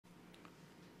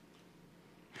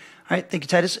All right, thank you,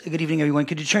 Titus. Good evening, everyone.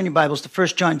 Could you turn your Bibles to 1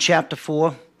 John chapter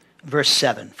 4, verse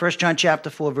 7? 1 John chapter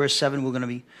 4, verse 7. We're going to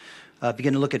be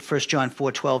begin to look at 1 John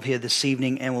 4:12 here this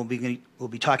evening, and we'll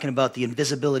be talking about the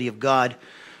invisibility of God,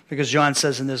 because John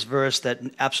says in this verse that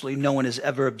absolutely no one has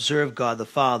ever observed God the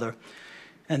Father.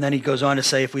 And then he goes on to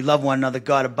say, if we love one another,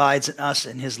 God abides in us,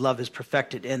 and his love is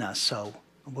perfected in us. So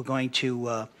we're going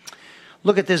to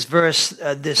look at this verse.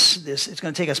 It's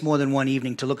going to take us more than one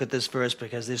evening to look at this verse,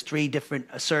 because there's three different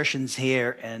assertions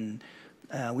here, and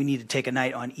we need to take a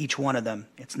night on each one of them.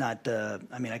 It's not,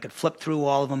 I could flip through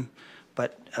all of them,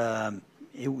 but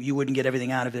you wouldn't get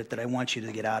everything out of it that I want you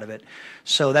to get out of it.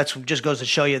 So that's just goes to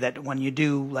show you that when you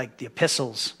do like the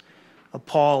epistles of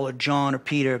Paul or John or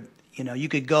Peter, you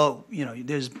could go,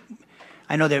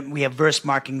 I know that we have verse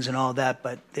markings and all that,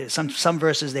 but there's some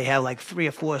verses they have like 3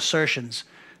 or 4 assertions,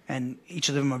 and each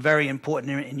of them are very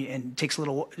important, and it takes a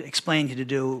little explaining to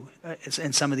do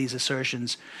in some of these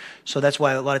assertions. So that's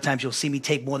why a lot of times you'll see me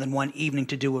take more than one evening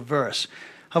to do a verse.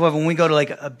 However, when we go to like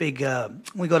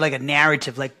a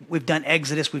narrative, like we've done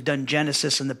Exodus, we've done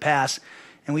Genesis in the past,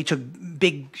 and we took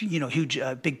big, huge,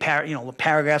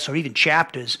 paragraphs or even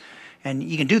chapters, and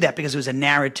you can do that because it was a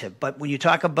narrative. But when you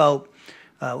talk about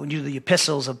when you do the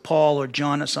epistles of Paul or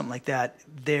John or something like that,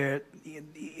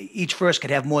 each verse could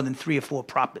have more than 3 or 4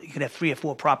 you could have 3 or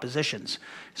 4 propositions.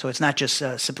 So it's not just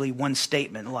simply one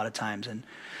statement a lot of times. And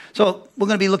so we're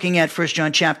going to be looking at 1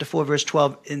 John chapter 4, verse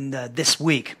 12 in this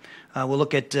week. We'll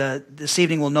look at this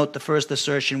evening. We'll note the first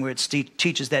assertion where it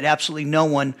teaches that absolutely no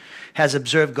one has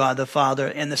observed God the Father,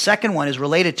 and the second one is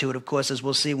related to it, of course, as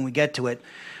we'll see when we get to it.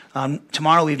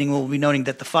 Tomorrow evening, we'll be noting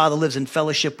that the Father lives in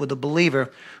fellowship with the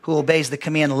believer who obeys the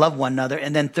command to love one another.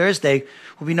 And then Thursday,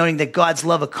 we'll be noting that God's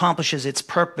love accomplishes its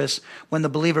purpose when the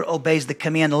believer obeys the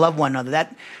command to love one another.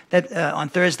 That on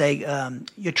Thursday,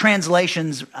 your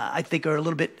translations, I think, are a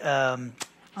little bit.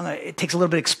 It takes a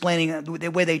little bit explaining the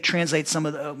way they translate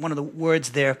one of the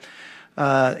words there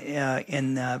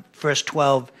in verse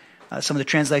 12. Some of the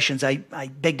translations, I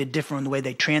beg to differ on the way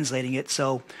they're translating it.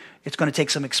 So it's going to take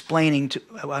some explaining.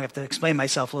 I have to explain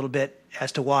myself a little bit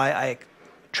as to why I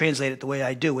translate it the way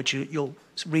I do, which you'll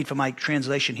read from my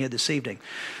translation here this evening.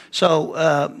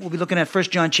 So we'll be looking at 1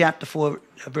 John chapter 4,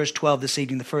 verse 12 this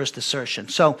evening, the first assertion.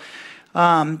 So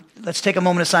let's take a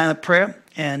moment of silent prayer.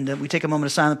 And we take a moment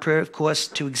of silent prayer, of course,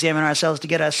 to examine ourselves, to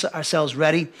get ourselves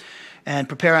ready and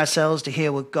prepare ourselves to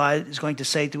hear what God is going to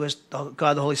say to us.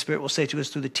 God, the Holy Spirit, will say to us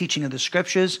through the teaching of the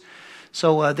Scriptures.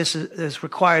 So this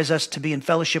requires us to be in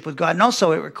fellowship with God. And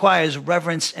also it requires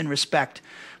reverence and respect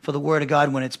for the Word of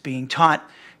God when it's being taught.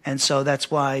 And so that's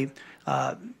why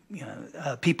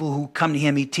people who come to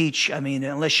hear me teach,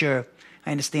 unless I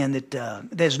understand that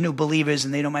there's new believers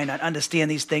and they might not understand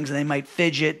these things, and they might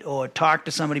fidget or talk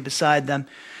to somebody beside them.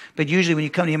 But usually when you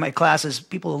come to hear my classes,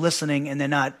 people are listening and they're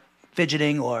not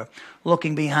fidgeting or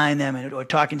looking behind them or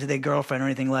talking to their girlfriend or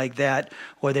anything like that,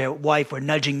 or their wife, or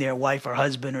nudging their wife or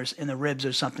husband or in the ribs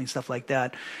or something, stuff like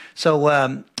that.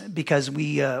 So because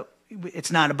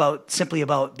it's not simply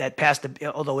about that Pastor,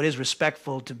 although it is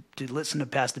respectful to listen to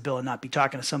Pastor Bill and not be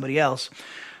talking to somebody else.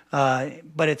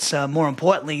 But it's more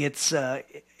importantly, it's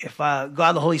if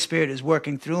God the Holy Spirit is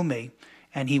working through me,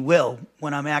 and He will,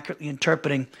 when I'm accurately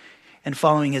interpreting and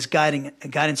following His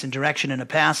guidance and direction in a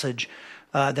passage,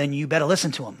 then you better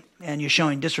listen to Him. And you're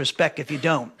showing disrespect if you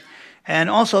don't. And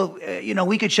also,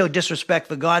 we could show disrespect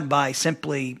for God by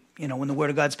simply, when the Word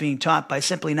of God's being taught, by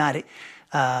simply not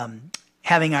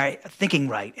having our thinking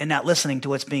right and not listening to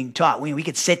what's being taught. We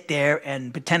could sit there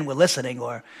and pretend we're listening,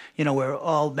 or we're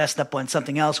all messed up on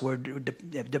something else. We're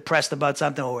depressed about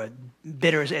something, or we're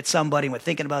bitter at somebody, and we're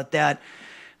thinking about that.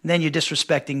 And then you're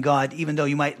disrespecting God, even though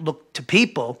you might look to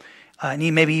people,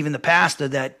 and maybe even the pastor,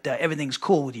 that everything's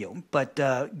cool with you. But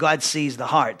God sees the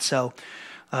heart. So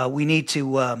we need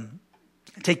to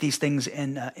take these things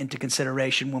into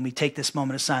consideration when we take this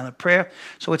moment of silent prayer.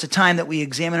 So it's a time that we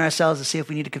examine ourselves to see if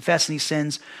we need to confess any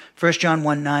sins. 1 John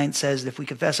 1:9 says that if we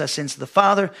confess our sins to the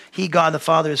Father, He, God the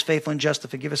Father, is faithful and just to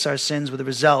forgive us our sins, with the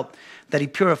result that He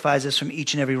purifies us from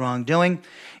each and every wrongdoing.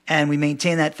 And we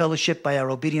maintain that fellowship by our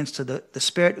obedience to the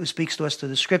Spirit who speaks to us through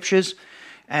the Scriptures.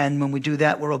 And when we do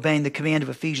that, we're obeying the command of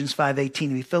Ephesians 5:18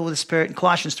 to be filled with the Spirit, and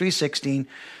Colossians 3:16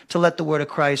 to let the word of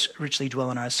Christ richly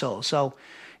dwell in our souls. So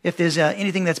if there's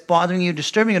anything that's bothering you,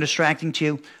 disturbing, or distracting to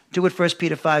you, do what 1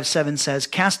 Peter 5:7 says: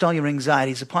 cast all your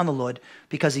anxieties upon the Lord,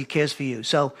 because He cares for you.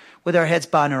 So with our heads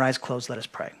bowed and our eyes closed, let us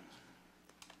pray.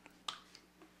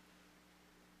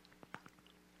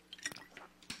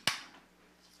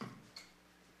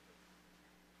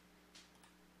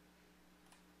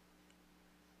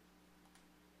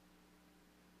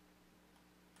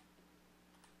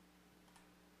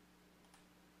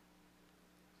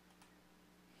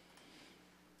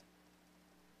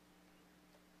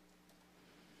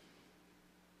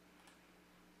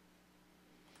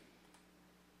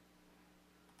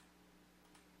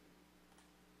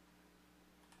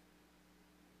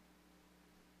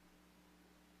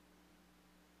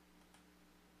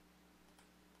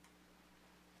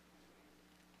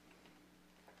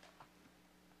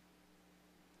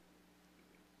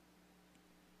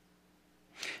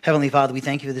 Heavenly Father, we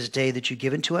thank you for this day that you've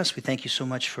given to us. We thank you so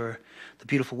much for the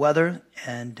beautiful weather,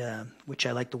 and which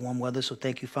I like the warm weather, so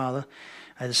thank you, Father.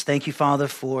 I just thank you, Father,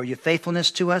 for your faithfulness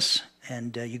to us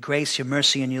and your grace, your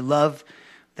mercy, and your love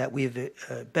that we've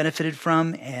benefited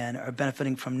from and are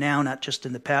benefiting from now, not just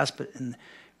in the past, but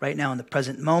right now in the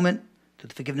present moment, through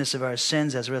the forgiveness of our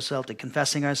sins as a result of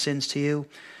confessing our sins to you.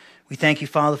 We thank you,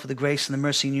 Father, for the grace and the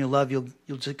mercy and your love you'll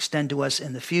extend to us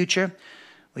in the future.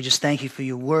 We just thank you for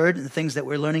your word and the things that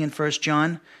we're learning in 1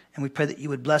 John, and we pray that you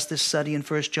would bless this study in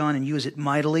 1 John and use it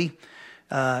mightily,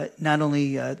 not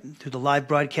only through the live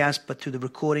broadcast, but through the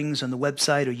recordings on the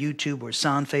website or YouTube or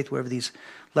Sound Faith, wherever these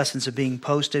lessons are being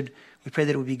posted. We pray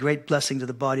that it would be a great blessing to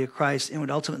the body of Christ and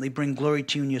would ultimately bring glory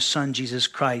to you and your Son, Jesus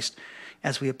Christ,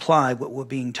 as we apply what we're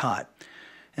being taught.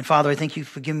 And Father, I thank you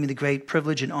for giving me the great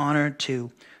privilege and honor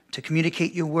to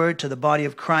communicate your word to the body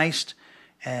of Christ.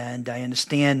 And I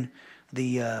understand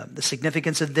the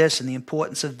significance of this and the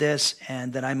importance of this,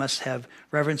 and that I must have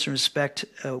reverence and respect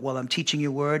while I'm teaching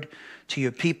your word to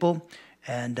your people.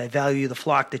 And I value the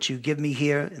flock that you give me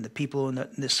here and the people in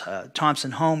this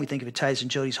Thompson home. We think of it Titus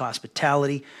and Jody's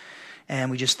hospitality.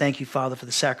 And we just thank you, Father, for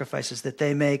the sacrifices that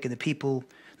they make and the people,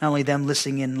 not only them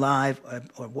listening in live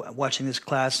or watching this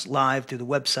class live through the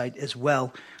website as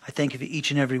well. I thank you for each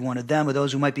and every one of them, or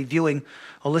those who might be viewing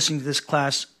or listening to this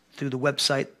class through the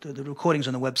website, through the recordings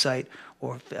on the website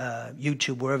or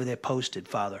YouTube, wherever they're posted,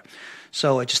 Father.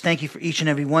 So I just thank you for each and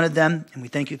every one of them, and we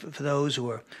thank you for those who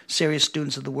are serious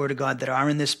students of the Word of God that are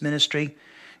in this ministry.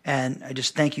 And I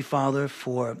just thank you, Father,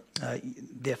 for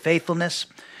their faithfulness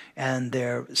and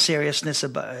their seriousness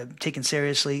about taking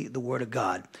seriously the Word of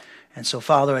God. And so,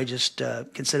 Father, I just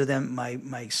consider them my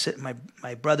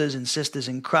brothers and sisters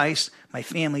in Christ, my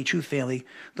family, true family,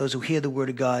 those who hear the Word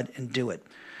of God and do it.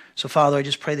 So, Father, I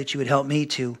just pray that you would help me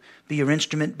to be your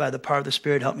instrument by the power of the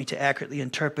Spirit. Help me to accurately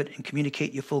interpret and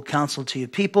communicate your full counsel to your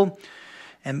people.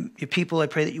 And your people, I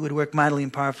pray that you would work mightily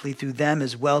and powerfully through them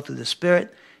as well, through the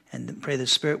Spirit. And pray the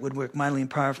Spirit would work mightily and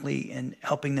powerfully in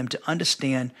helping them to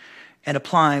understand and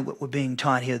apply what we're being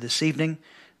taught here this evening.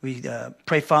 We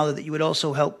pray, Father, that you would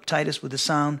also help Titus with the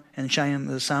sound and shine him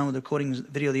with the sound, with the recordings,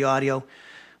 video, the audio.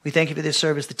 We thank you for this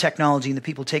service, the technology, and the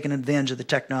people taking advantage of the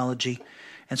technology.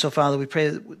 And so, Father, we pray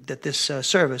that this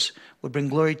service would bring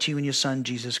glory to you and your Son,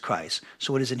 Jesus Christ.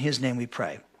 So it is in his name we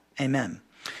pray. Amen.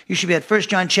 You should be at 1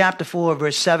 John chapter 4,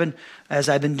 verse 7, as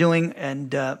I've been doing,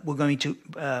 and we're going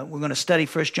to study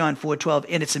 1 John 4:12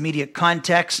 in its immediate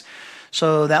context.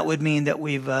 So that would mean that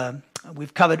we've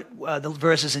covered the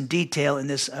verses in detail in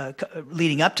this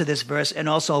leading up to this verse, and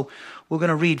also we're going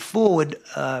to read forward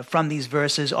from these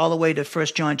verses all the way to 1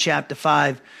 John chapter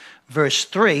 5, verse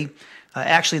 3.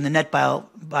 Actually, in the Net Bible,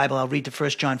 I'll read to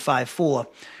 1 John 5:4.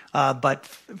 But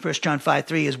 1 John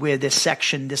 5:3 is where this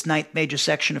section, this ninth major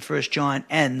section of 1 John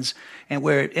ends, and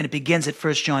it begins at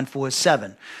 1 John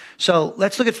 4:7. So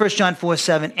let's look at 1 John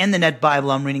 4:7 in the Net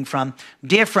Bible I'm reading from.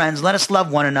 Dear friends, let us love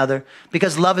one another,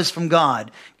 because love is from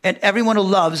God. And everyone who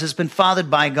loves has been fathered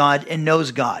by God and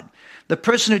knows God. The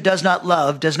person who does not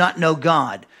love does not know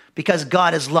God, because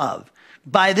God is love.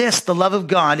 By this, the love of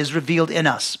God is revealed in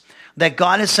us, that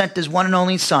God has sent his one and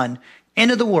only Son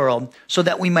into the world so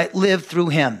that we might live through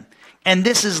him. And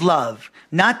this is love,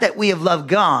 not that we have loved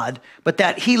God, but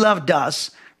that he loved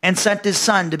us and sent his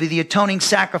Son to be the atoning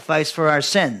sacrifice for our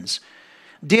sins.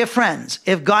 Dear friends,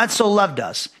 if God so loved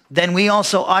us, then we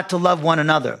also ought to love one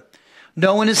another.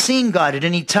 No one has seen God at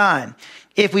any time.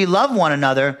 If we love one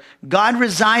another, God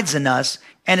resides in us,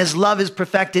 and his love is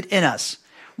perfected in us.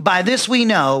 By this we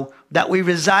know that we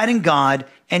reside in God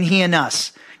and he in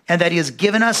us, and that he has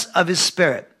given us of his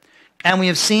Spirit. And we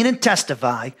have seen and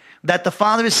testify that the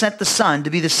Father has sent the Son to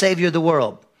be the Savior of the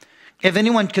world. If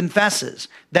anyone confesses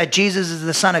that Jesus is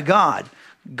the Son of God,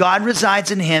 God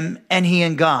resides in him and he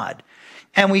in God.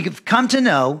 And we've come to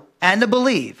know and to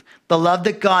believe the love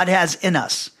that God has in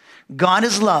us. God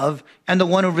is love, and the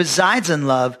one who resides in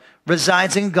love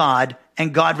resides in God,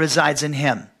 and God resides in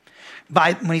him.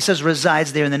 When he says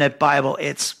resides there in the Net Bible,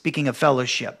 it's speaking of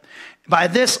fellowship. By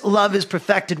this, love is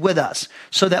perfected with us,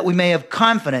 so that we may have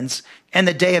confidence in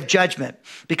the day of judgment.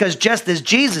 Because just as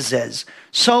Jesus is,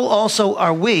 so also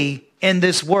are we in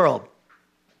this world.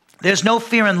 There's no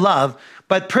fear in love,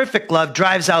 but perfect love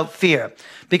drives out fear,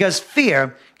 because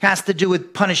fear has to do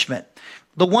with punishment.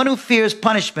 The one who fears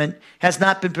punishment has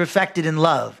not been perfected in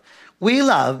love. We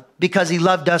love because he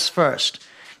loved us first.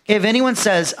 If anyone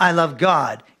says, I love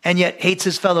God, and yet hates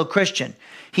his fellow Christian,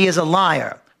 he is a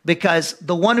liar. Because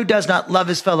the one who does not love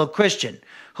his fellow Christian,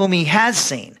 whom he has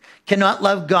seen, cannot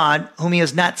love God, whom he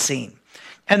has not seen.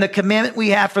 And the commandment we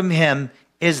have from him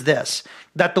is this,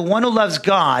 that the one who loves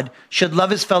God should love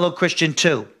his fellow Christian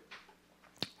too.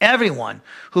 Everyone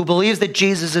who believes that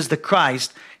Jesus is the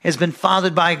Christ has been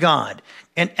fathered by God,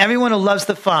 and everyone who loves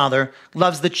the Father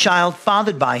loves the child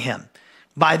fathered by him.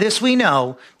 By this we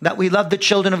know that we love the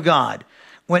children of God,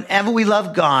 whenever we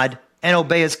love God and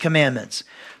obey his commandments.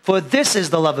 For this is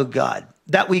the love of God,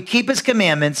 that we keep his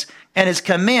commandments, and his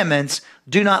commandments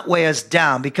do not weigh us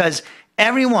down, because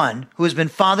everyone who has been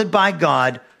fathered by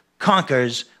God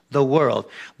conquers the world.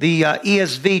 The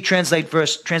ESV translates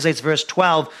verse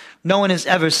 12, no one has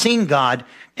ever seen God.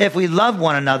 If we love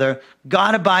one another,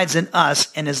 God abides in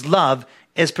us, and his love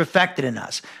is perfected in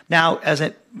us. Now, as I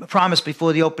promised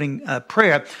before the opening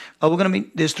prayer,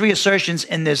 there's three assertions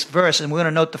in this verse, and we're going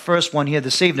to note the first one here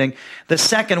this evening, the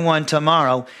second one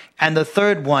tomorrow, and the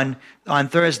third one on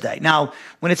Thursday. Now,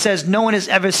 when it says no one has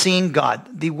ever seen God,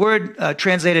 the word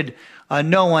translated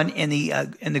no one in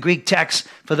the Greek text,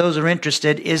 for those who are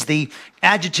interested, is the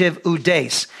adjective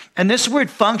oudes, and this word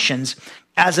functions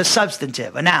as a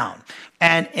substantive, a noun.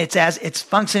 And it's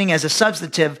functioning as a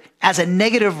substantive, as a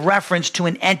negative reference to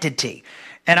an entity.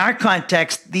 In our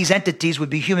context, these entities would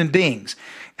be human beings.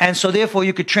 And so therefore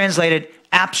you could translate it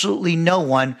absolutely no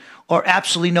one or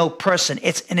absolutely no person.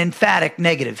 It's an emphatic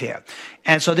negative here.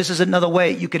 And so this is another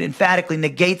way you could emphatically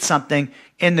negate something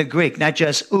in the Greek, not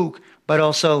just ook, but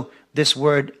also this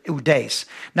word oudes.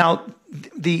 Now,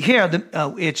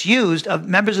 it's used of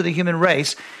members of the human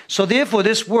race. So therefore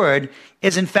this word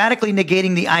is emphatically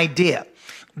negating the idea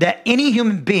that any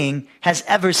human being has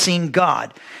ever seen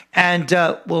God. And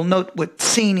we'll note what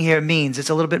seen here means. It's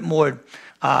a little bit more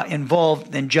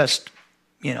involved than just,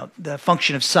 the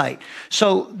function of sight.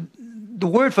 So the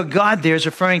word for God there is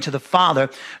referring to the Father.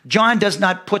 John does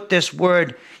not put this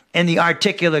word in the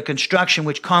articular construction,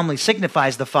 which commonly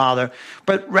signifies the Father,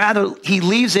 but rather he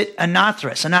leaves it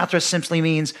anathros. Anathros simply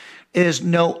means there's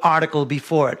no article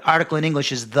before it. Article in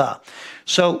English is the.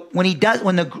 So when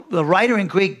the writer in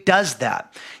Greek does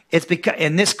that, it's because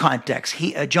in this context,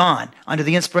 John, under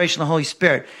the inspiration of the Holy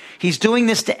Spirit, he's doing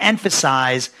this to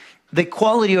emphasize the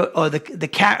quality or the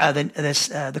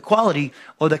quality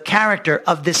or the character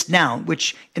of this noun,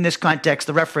 which in this context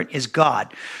the referent is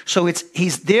God. So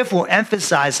he's therefore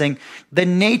emphasizing the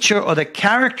nature or the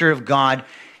character of God,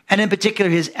 and in particular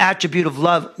his attribute of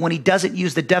love, when he doesn't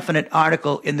use the definite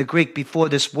article in the Greek before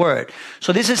this word.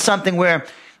 So this is something where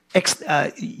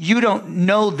you don't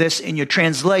know this in your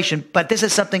translation, but this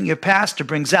is something your pastor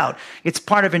brings out. It's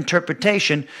part of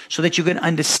interpretation so that you can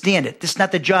understand it. This is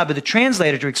not the job of the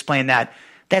translator to explain that.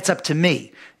 That's up to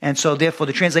me. And so therefore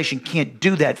the translation can't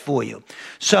do that for you.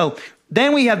 So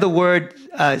then we have the word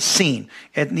seen.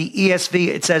 In the ESV,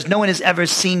 it says, no one has ever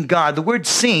seen God. The word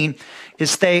seen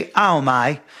is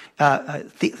theaomai,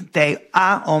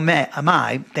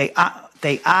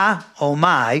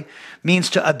 theaomai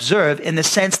means to observe in the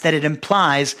sense that it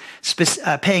implies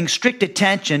paying strict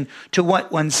attention to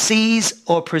what one sees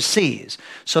or perceives.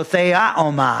 So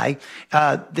theaomai,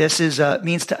 this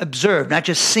means to observe, not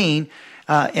just seen,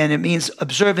 and it means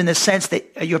observe in the sense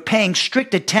that you're paying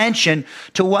strict attention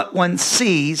to what one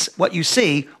sees, what you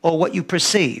see, or what you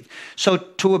perceive. So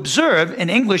to observe in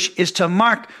English is to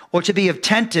mark or to be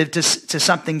attentive to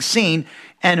something seen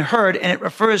and heard, and it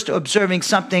refers to observing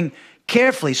something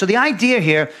carefully. So the idea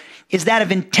here is that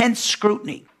of intense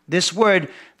scrutiny. This word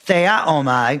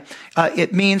theaomai,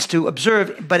 it means to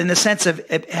observe, but in the sense of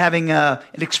having,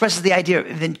 it expresses the idea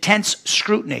of intense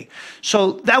scrutiny.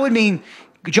 So that would mean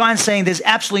John's saying there's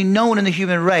absolutely no one in the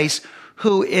human race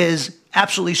who is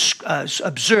absolutely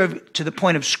observed to the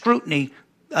point of scrutiny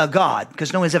God,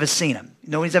 because no one's ever seen him.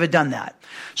 No one's ever done that.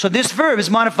 So this verb is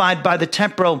modified by the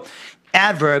temporal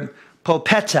adverb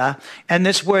popeta, and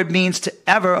this word means to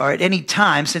ever or at any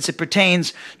time, since it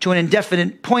pertains to an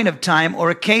indefinite point of time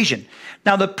or occasion.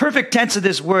 Now, the perfect tense of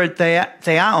this word,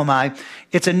 theaomai,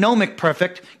 it's a nomic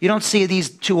perfect. You don't see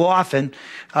these too often.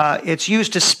 It's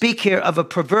used to speak here of a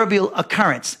proverbial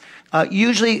occurrence.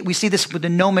 Usually, we see this with the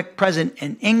nomic present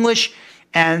in English,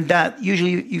 and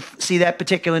usually you see that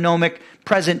particular nomic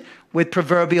present with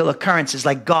proverbial occurrences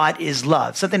like God is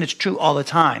love, something that's true all the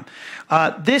time.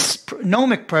 This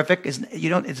nomic perfect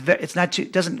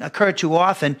doesn't occur too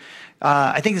often.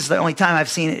 I think this is the only time I've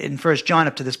seen it in 1 John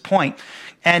up to this point.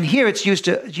 And here it's used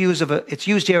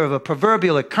here of a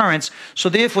proverbial occurrence. So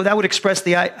therefore, that would express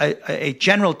a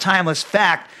general timeless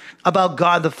fact about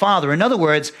God the Father. In other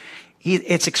words,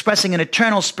 it's expressing an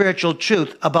eternal spiritual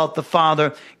truth about the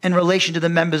Father in relation to the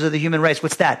members of the human race.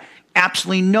 What's that?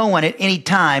 Absolutely no one at any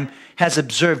time has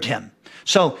observed him.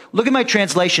 So look at my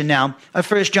translation now of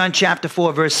 1 John chapter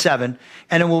 4, verse 7,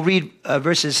 and then we'll read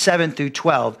verses 7 through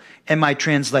 12 in my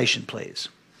translation, please.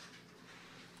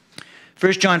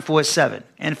 1 John 4:7.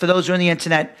 And for those who are on the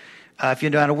internet, if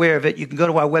you're not aware of it, you can go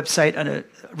to our website on a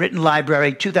written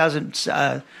library,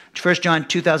 1 John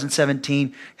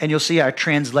 2017, and you'll see our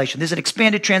translation. There's an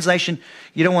expanded translation.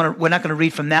 We're not going to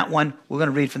read from that one. We're going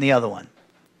to read from the other one.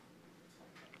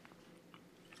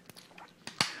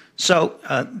 So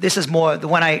this is more, the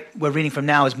one we're reading from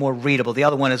now is more readable. The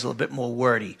other one is a little bit more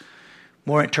wordy,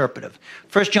 more interpretive.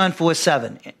 1 John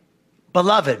 4:7.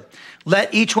 Beloved,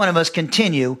 let each one of us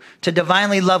continue to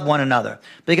divinely love one another,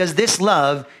 because this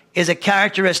love is a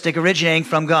characteristic originating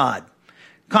from God.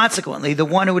 Consequently, the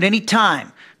one who at any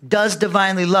time does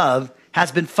divinely love has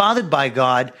been fathered by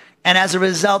God, and as a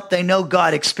result, they know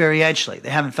God experientially. They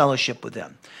have in fellowship with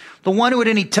him. The one who at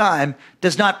any time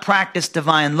does not practice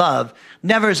divine love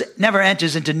never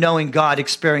enters into knowing God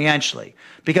experientially,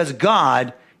 because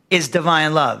God is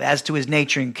divine love as to his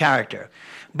nature and character.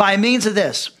 By means of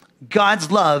this, God's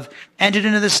love entered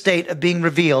into the state of being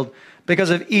revealed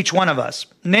because of each one of us,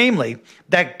 namely,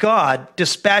 that God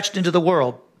dispatched into the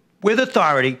world with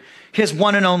authority his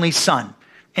one and only Son,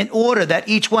 in order that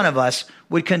each one of us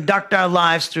would conduct our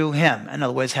lives through him. In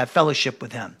other words, have fellowship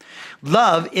with him.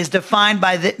 Love is defined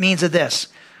by the means of this.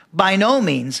 By no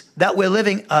means that we're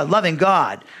loving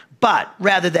God, but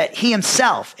rather that he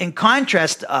himself, in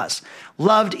contrast to us,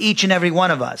 loved each and every one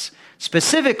of us.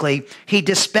 Specifically, he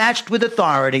dispatched with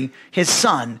authority his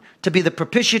Son to be the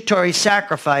propitiatory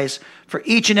sacrifice for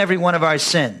each and every one of our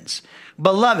sins.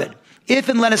 Beloved, if,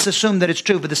 and let us assume that it's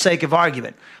true for the sake of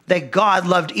argument, that God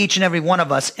loved each and every one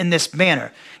of us in this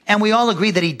manner, and we all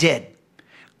agree that he did,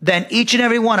 then each and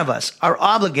every one of us are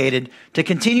obligated to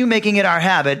continue making it our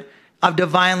habit of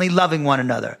divinely loving one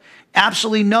another.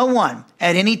 Absolutely no one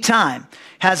at any time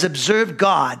has observed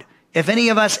God. If any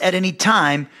of us at any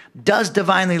time does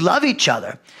divinely love each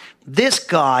other, this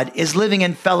God is living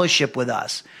in fellowship with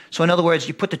us. So in other words,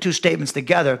 you put the two statements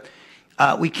together,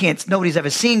 nobody's ever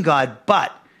seen God,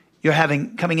 but you're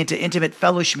coming into intimate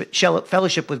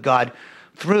fellowship with God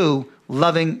through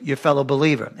loving your fellow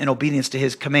believer in obedience to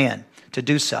his command to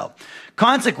do so.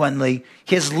 Consequently,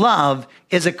 his love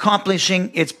is accomplishing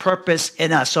its purpose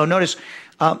in us. So notice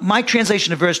my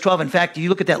translation of verse 12, in fact, you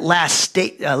look at that last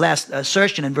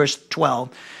assertion in verse 12,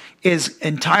 is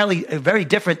entirely very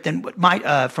different than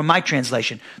from my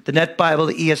translation, the Net Bible,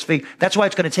 the ESV. That's why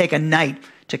it's going to take a night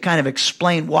to kind of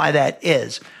explain why that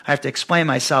is. I have to explain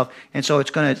myself, and so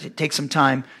it's going to take some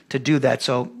time to do that.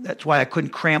 So that's why I couldn't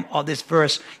cram all this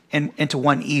verse into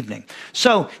one evening.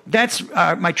 So that's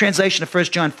my translation of 1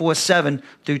 John 4:7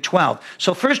 through 12.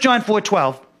 So 1 John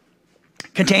 4:12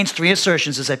 contains three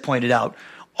assertions, as I pointed out.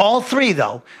 All three,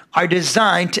 though, are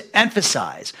designed to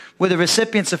emphasize, with the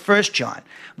recipients of 1 John,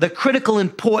 the critical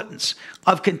importance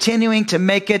of continuing to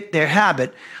make it their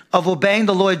habit of obeying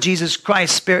the Lord Jesus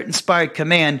Christ's Spirit-inspired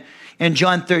command in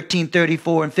John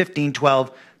 13:34 and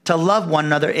 15:12 to love one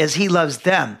another as he loves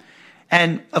them.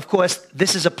 And, of course,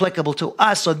 this is applicable to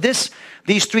us. So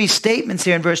these three statements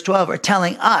here in verse 12 are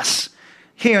telling us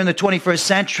here in the 21st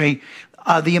century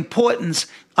the importance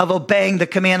of obeying the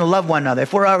command to love one another.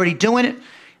 If we're already doing it,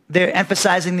 they're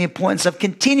emphasizing the importance of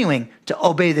continuing to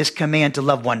obey this command to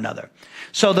love one another.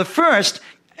 So the first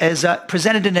is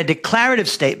presented in a declarative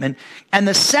statement, and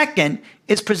the second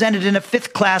is presented in a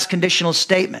fifth-class conditional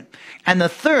statement. And the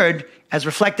third, as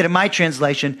reflected in my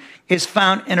translation, is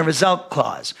found in a result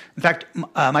clause. In fact,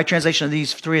 my translation of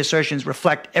these three assertions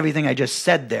reflect everything I just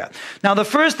said there. Now, the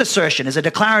first assertion is a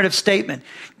declarative statement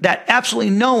that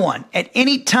absolutely no one at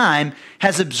any time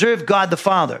has observed God the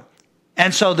Father.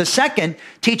 And so the second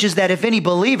teaches that if any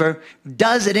believer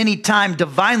does at any time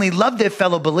divinely love their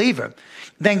fellow believer,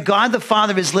 then God the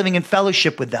Father is living in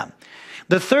fellowship with them.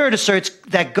 The third asserts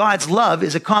that God's love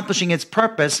is accomplishing its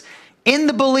purpose in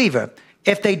the believer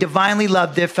if they divinely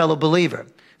love their fellow believer.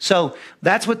 So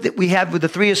that's what we have with the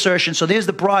three assertions. So there's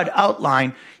the broad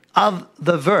outline of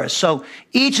the verse. So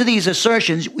each of these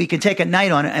assertions, we can take a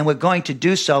night on it, and we're going to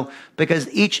do so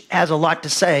because each has a lot to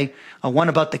say. One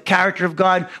about the character of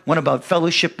God, one about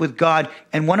fellowship with God,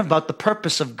 and one about the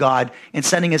purpose of God in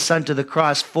sending his Son to the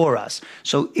cross for us.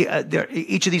 So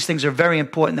each of these things are very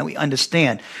important that we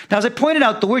understand. Now, as I pointed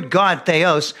out, the word God,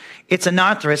 theos, it's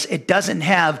anarthrous. It doesn't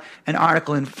have an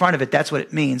article in front of it. That's what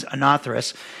it means,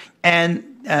 anarthrous. And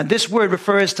this word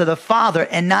refers to the Father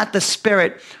and not the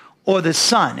Spirit or the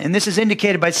Son. And this is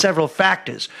indicated by several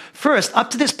factors. First, up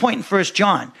to this point in 1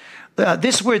 John,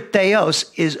 this word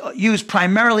theos is used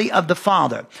primarily of the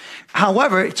Father.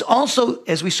 However, it's also,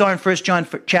 as we saw in 1 John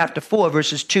chapter 4,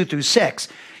 verses 2 through 6,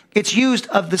 it's used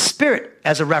of the Spirit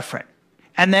as a referent.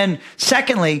 And then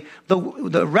secondly, the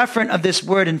referent of this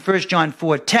word in 1 John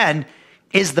 4:10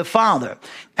 is the Father.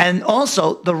 And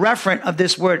also the referent of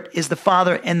this word is the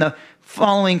Father in the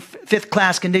following fifth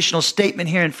class conditional statement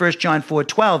here in 1 John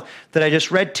 4:12 that I just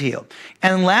read to you.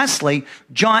 And lastly,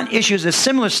 John issues a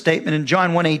similar statement in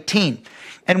John 1:18,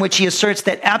 in which he asserts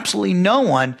that absolutely no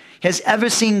one has ever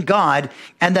seen God,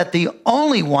 and that the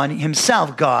only one,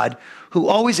 himself, God, who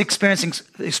always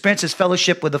experiences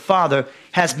fellowship with the Father,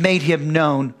 has made him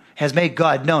known, has made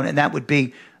God known, and that would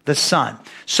be the Son.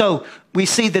 So we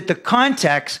see that the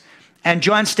context and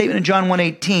John's statement in John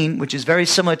 1:18, which is very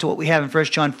similar to what we have in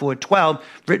 1 John 4:12,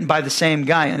 written by the same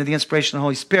guy under the inspiration of the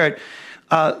Holy Spirit,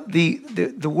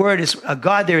 the word is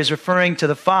God there is referring to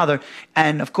the Father,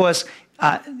 and of course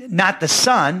not the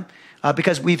Son,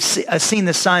 because we've seen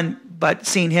the Son, but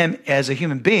seen him as a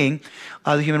human being.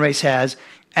 The human race has.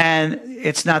 And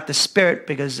it's not the Spirit,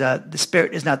 because the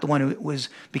Spirit is not the one who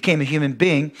became a human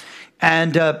being.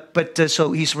 And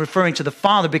so he's referring to the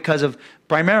Father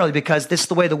primarily because this is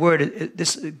the way the word,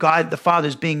 this God the Father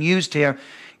is being used here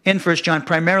in 1 John,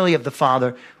 primarily of the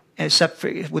Father,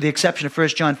 with the exception of 1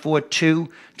 John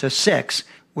 4:2-6,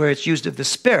 where it's used of the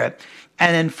Spirit.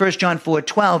 And then 1 John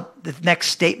 4:12, the next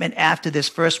statement after this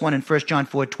first one in 1 John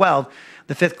 4:12,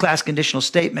 the fifth class conditional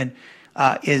statement,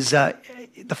 is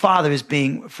the Father is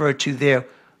being referred to there.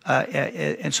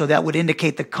 And so that would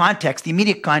indicate the context. The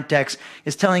immediate context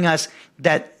is telling us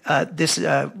that this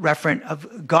referent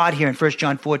of God here in 1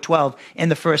 John 4:12 in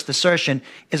the first assertion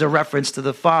is a reference to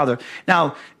the Father.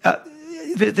 Now,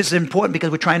 this is important because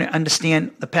we're trying to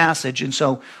understand the passage. And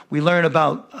so we learn a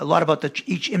lot about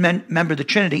each member of the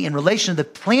Trinity in relation to the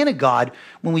plan of God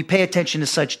when we pay attention to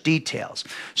such details.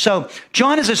 So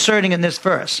John is asserting in this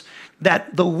verse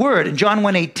that the word, in John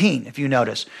 1:18, if you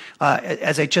notice,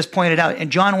 as I just pointed out,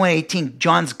 in John 1:18,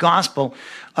 John's gospel,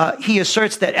 he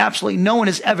asserts that absolutely no one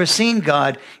has ever seen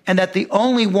God, and that the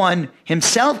only one,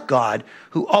 himself God,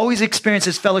 who always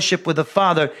experiences fellowship with the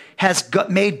Father, has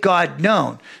made God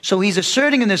known. So he's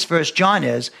asserting in this verse, John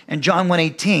is, in John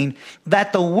 1:18,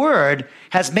 that the Word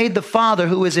has made the Father,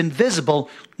 who is invisible,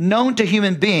 known to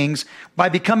human beings by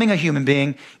becoming a human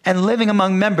being and living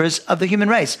among members of the human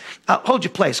race. Hold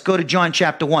your place. Go to John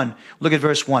chapter 1. Look at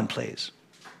verse 1, please.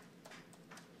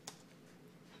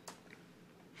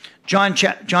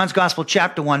 John's Gospel,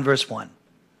 chapter 1, verse 1.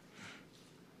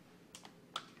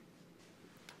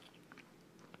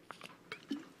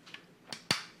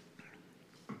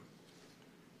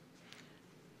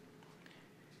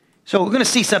 So we're going to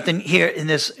see something here in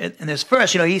this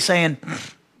verse. He's saying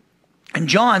in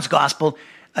John's Gospel,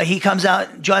 he comes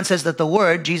out, John says that the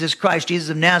Word, Jesus Christ, Jesus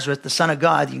of Nazareth, the Son of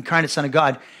God, the incarnate Son of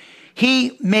God,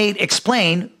 he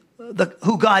explain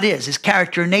who God is, his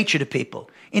character and nature to people.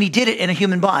 And he did it in a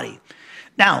human body.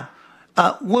 Now,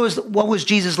 what was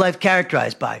Jesus' life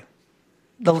characterized by?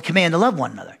 The command to love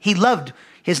one another. He loved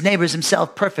his neighbors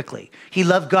himself perfectly. He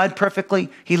loved God perfectly.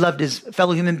 He loved his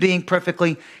fellow human being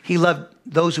perfectly. He loved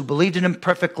those who believed in him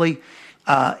perfectly.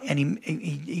 And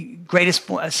he greatest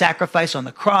sacrifice on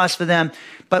the cross for them.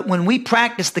 But when we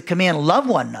practice the command, love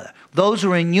one another, those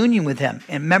who are in union with him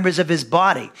and members of his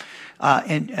body,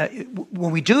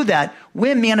 when we do that,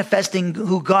 we're manifesting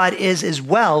who God is as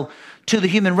well to the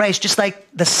human race, just like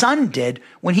the Son did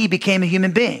when he became a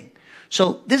human being.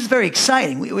 So this is very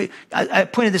exciting. I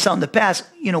pointed this out in the past.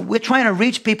 We're trying to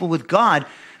reach people with God,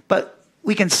 but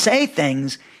we can say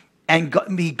things and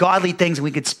be godly things, and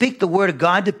we could speak the word of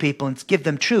God to people and give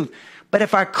them truth. But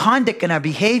if our conduct and our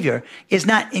behavior is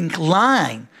not in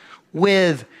line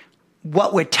with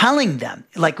what we're telling them,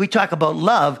 like we talk about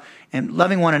love and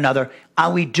loving one another,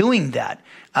 are we doing that?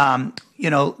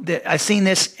 I've seen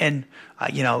this in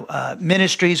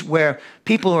ministries where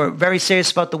people are very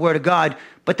serious about the word of God,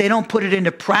 but they don't put it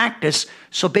into practice.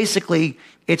 So basically,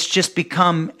 it's just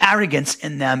become arrogance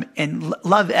in them, and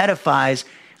love edifies.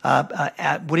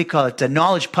 The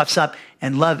knowledge puffs up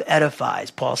and love edifies,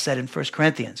 Paul said in 1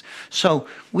 Corinthians. So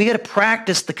we got to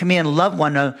practice the command, love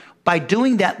one another. By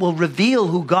doing that, we'll reveal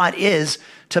who God is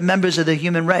to members of the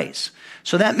human race.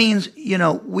 So that means,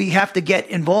 we have to get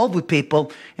involved with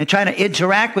people and try to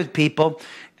interact with people.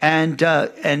 And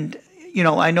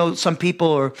I know some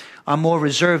people are more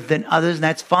reserved than others, and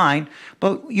that's fine.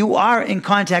 But you are in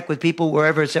contact with people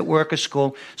wherever it's at work or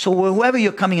school. So whoever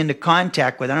you're coming into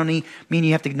contact with, I don't mean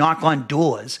you have to knock on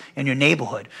doors in your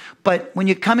neighborhood. But when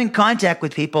you come in contact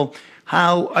with people,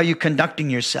 how are you conducting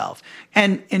yourself?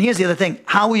 And here's the other thing.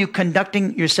 How are you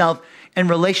conducting yourself in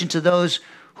relation to those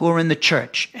who are in the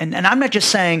church? And I'm not just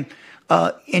saying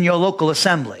in your local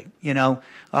assembly,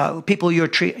 people who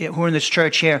are in this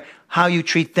church here, how you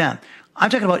treat them. I'm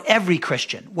talking about every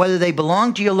Christian, whether they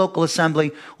belong to your local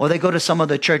assembly or they go to some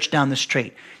other church down the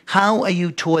street. How are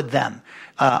you toward them?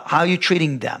 How are you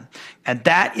treating them? And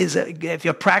that is, if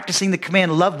you're practicing the command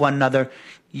to love one another,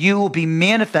 you will be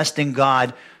manifesting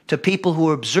God to people who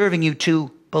are observing you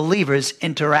two believers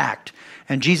interact.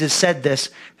 And Jesus said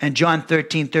this in John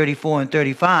 13:34 and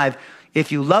 35,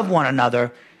 if you love one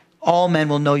another, all men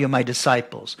will know you're my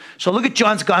disciples. So look at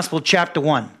John's Gospel, chapter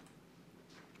 1,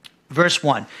 verse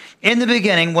 1. In the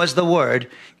beginning was the Word,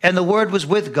 and the Word was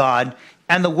with God,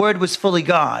 and the Word was fully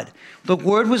God. The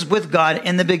Word was with God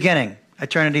in the beginning,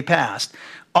 eternity past.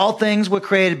 All things were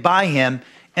created by him,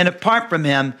 and apart from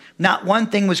him, not one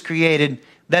thing was created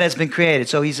that has been created.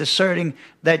 So he's asserting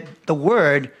that the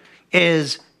Word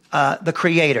is the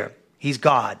Creator. He's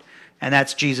God, and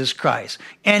that's Jesus Christ.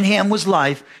 In him was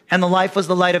life, and the life was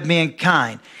the light of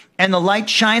mankind. And the light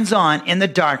shines on in the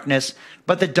darkness,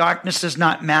 but the darkness has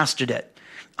not mastered it.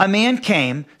 A man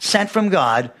came, sent from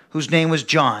God, whose name was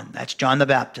John. That's John the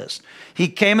Baptist. He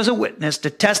came as a witness to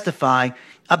testify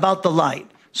about the light,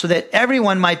 so that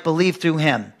everyone might believe through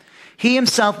him. He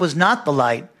himself was not the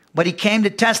light, but he came to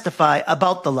testify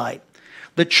about the light.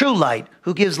 The true light,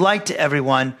 who gives light to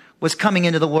everyone, was coming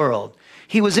into the world.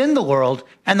 He was in the world,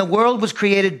 and the world was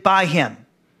created by him.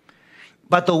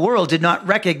 But the world did not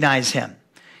recognize him.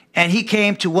 And he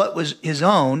came to what was his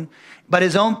own, but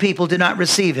his own people did not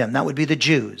receive him. That would be the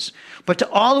Jews. But to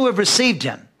all who have received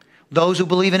him, those who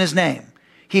believe in his name,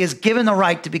 he has given the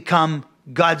right to become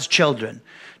God's children.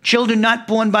 Children not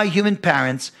born by human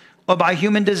parents or by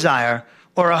human desire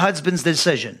or a husband's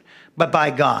decision, but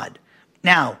by God.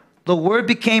 Now, the Word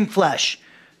became flesh,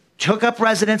 took up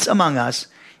residence among us.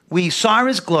 We saw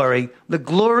his glory, the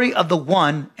glory of the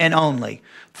one and only,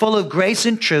 full of grace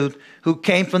and truth, who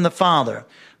came from the Father.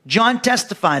 John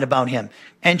testified about him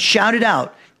and shouted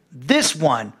out, this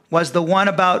one was the one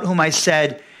about whom I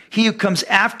said, he who comes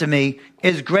after me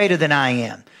is greater than I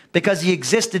am, because he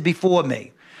existed before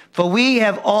me. For we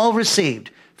have all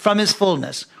received from his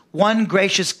fullness one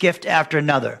gracious gift after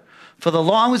another. For the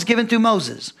law was given through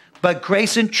Moses, but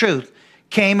grace and truth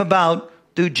came about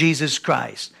through Jesus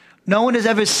Christ. No one has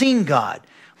ever seen God,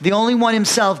 the only one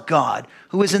himself, God,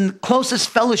 who is in closest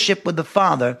fellowship with the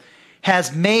Father,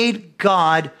 has made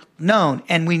God known.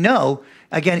 And we know,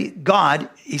 again, God,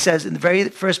 he says in the very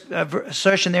first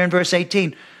assertion there in verse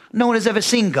 18, no one has ever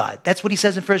seen God. That's what he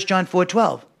says in 1 John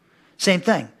 4:12. Same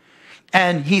thing.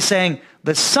 And he's saying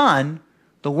the Son,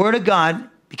 the Word of God,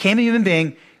 became a human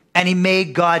being, and he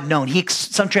made God known.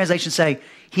 Some translations say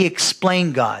he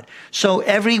explained God. So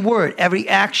every word, every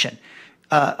action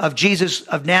of Jesus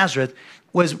of Nazareth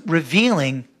was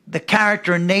revealing the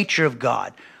character and nature of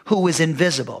God, who is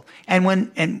invisible. And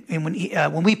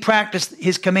when we practice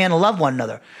his command to love one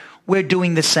another, we're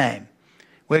doing the same.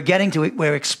 We're getting to it.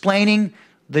 We're explaining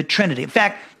the Trinity. In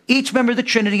fact, each member of the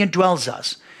Trinity indwells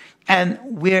us. And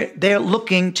they're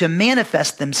looking to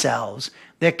manifest themselves,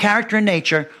 their character and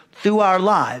nature, through our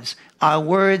lives, our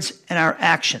words, and our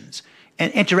actions,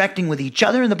 and interacting with each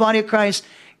other in the body of Christ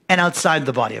and outside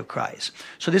the body of Christ.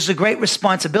 So this is a great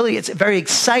responsibility. It's very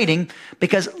exciting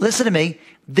because, listen to me,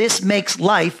 this makes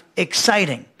life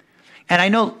exciting. And I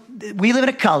know we live in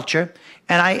a culture,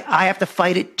 and I have to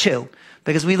fight it too,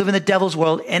 because we live in the devil's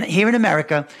world. And here in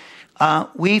America,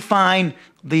 we find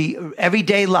the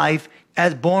everyday life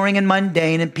as boring and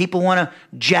mundane, and people want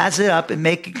to jazz it up and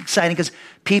make it exciting because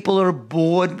people are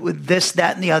bored with this,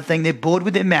 that, and the other thing. They're bored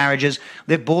with their marriages.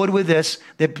 They're bored with this.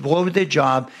 They're bored with their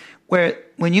job. Where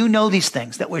when you know these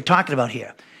things that we're talking about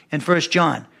here in 1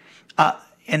 John,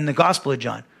 in the Gospel of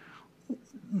John,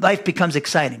 life becomes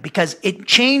exciting because it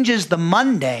changes the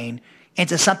mundane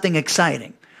into something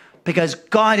exciting. Because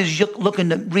God is looking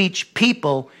to reach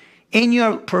people in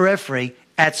your periphery,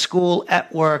 at school,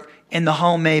 at work, in the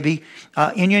home maybe,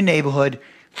 in your neighborhood,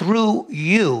 through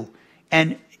you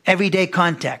and everyday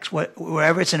context,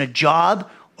 wherever it's in a job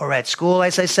or at school,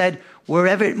 as I said,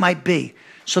 wherever it might be.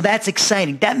 So that's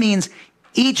exciting. That means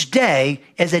each day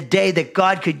is a day that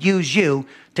God could use you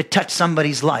to touch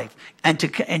somebody's life and to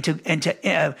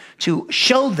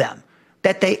show them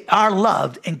that they are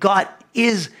loved, and God's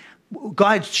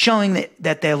showing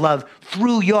that they're loved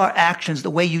through your actions, the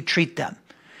way you treat them.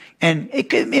 And it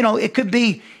could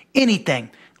be anything.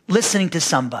 Listening to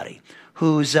somebody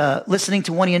who's listening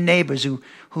to one of your neighbors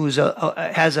who's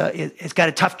got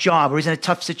a tough job, or he's in a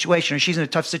tough situation, or she's in a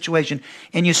tough situation,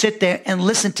 and you sit there and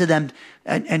listen to them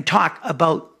and talk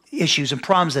about issues and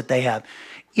problems that they have.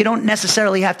 You don't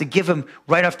necessarily have to give them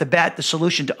right off the bat the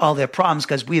solution to all their problems,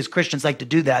 because we as Christians like to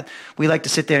do that. We like to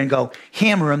sit there and go,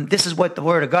 hammer them. This is what the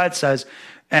Word of God says,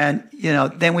 and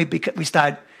then we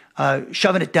start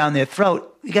shoving it down their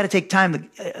throat. You got to take time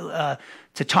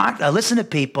to talk, listen to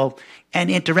people, and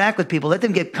interact with people. Let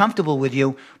them get comfortable with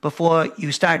you before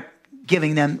you start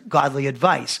giving them godly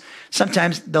advice.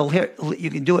 Sometimes they'll hear, you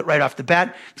can do it right off the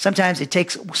bat. Sometimes it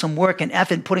takes some work and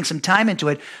effort, putting some time into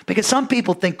it, because some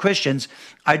people think Christians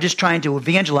are just trying to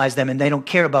evangelize them and they don't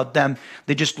care about them.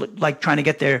 They're just like trying to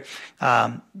get their,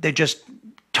 they're just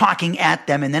talking at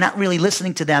them, and they're not really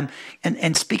listening to them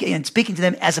and speaking to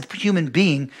them as a human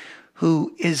being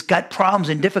who is got problems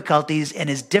and difficulties and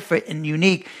is different and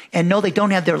unique, and know they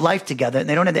don't have their life together and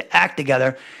they don't have their act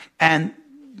together, and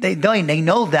they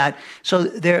know that, so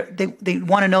they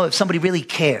want to know if somebody really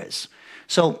cares.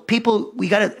 So people,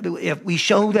 when we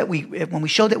show that we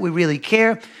really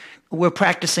care, we're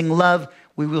practicing love.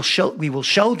 We will show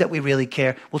that we really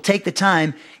care. We'll take the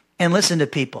time and listen to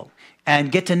people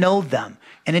and get to know them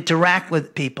and interact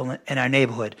with people in our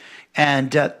neighborhood. And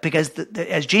because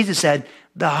as Jesus said,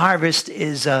 the harvest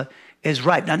is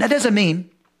ripe. Now that doesn't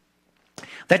mean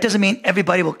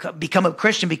everybody will become a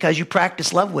Christian because you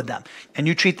practice love with them and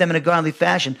you treat them in a godly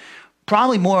fashion.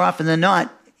 Probably more often than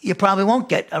not, you probably won't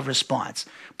get a response.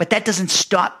 But that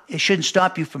it shouldn't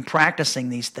stop you from practicing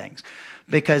these things,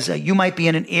 because you might be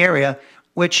in an area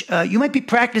which you might be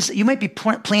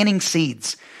planting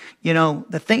seeds. You know,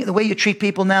 the way you treat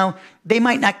people now, they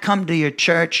might not come to your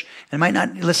church and might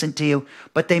not listen to you,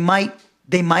 but you might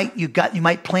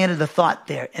planted a thought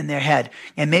there in their head,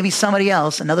 and maybe somebody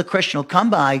else, another Christian, will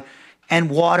come by and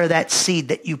water that seed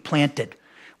that you planted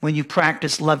when you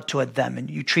practice love toward them and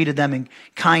you treated them in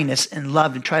kindness and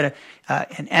love and try to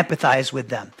and empathize with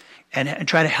them and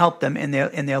try to help them in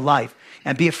their life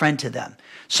and be a friend to them.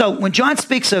 So when John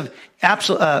speaks of in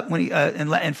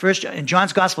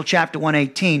John's Gospel, chapter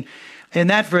 1:18, in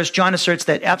that verse, John asserts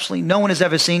that absolutely no one has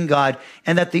ever seen God,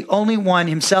 and that the only one,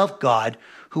 himself God,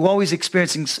 who always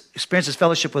experiences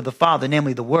fellowship with the Father,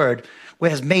 namely the Word,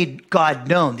 has made God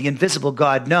known, the invisible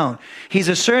God known. He's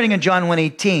asserting in John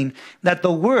 1:18 that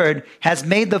the Word has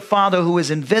made the Father, who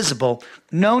is invisible,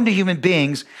 known to human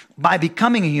beings by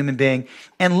becoming a human being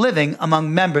and living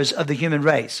among members of the human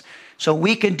race. So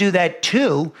we can do that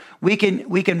too. We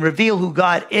can reveal who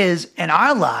God is in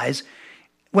our lives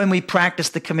when we practice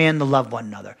the command to love one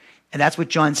another. And that's what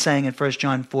John's saying in 1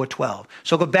 John 4:12.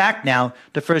 So go back now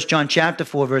to 1 John chapter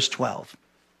 4, verse 12.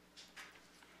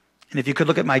 And if you could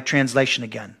look at my translation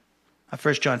again,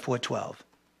 1 John 4:12.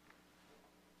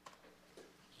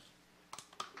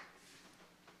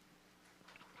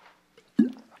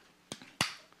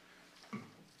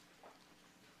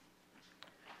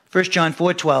 First John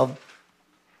 4:12,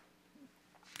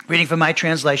 reading from my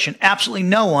translation, absolutely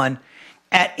no one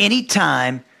at any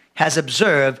time has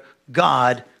observed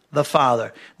God the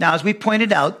Father. Now, as we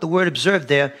pointed out, the word observed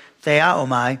there,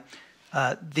 theaomai,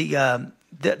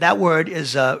 that word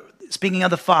is speaking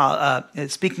of the Father.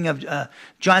 Speaking of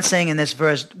John saying in this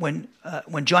verse, when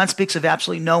John speaks of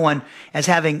absolutely no one as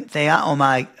having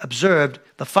theaomai observed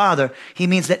the Father, he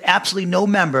means that absolutely no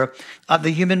member of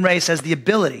the human race has the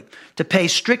ability to pay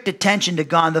strict attention to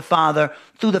God the Father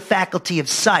through the faculty of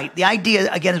sight. The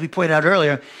idea, again, as we pointed out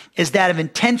earlier, is that of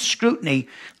intense scrutiny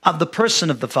of the person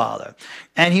of the Father.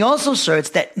 And he also asserts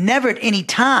that never at any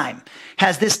time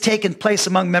has this taken place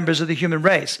among members of the human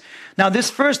race. Now,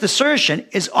 this first assertion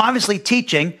is obviously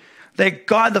teaching that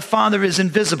God the Father is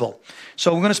invisible.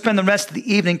 So we're going to spend the rest of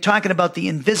the evening talking about the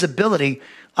invisibility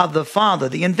of the Father.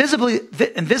 The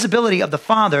invisibility of the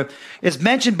Father is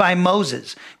mentioned by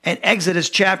Moses in Exodus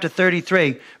chapter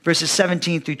 33, verses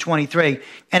 17 through 23.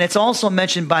 And it's also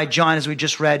mentioned by John, as we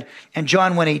just read, in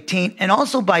John 1:18, and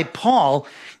also by Paul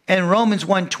in Romans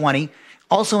 1:20,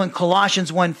 also in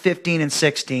Colossians 1:15 and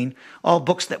 16, all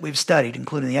books that we've studied,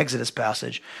 including the Exodus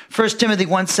passage. 1 Timothy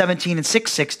 1:17 and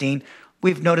 6:16,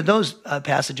 we've noted those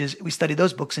passages. We studied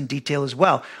those books in detail as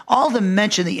well. All of them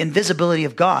mention the invisibility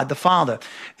of God, the Father.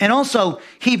 And also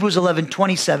Hebrews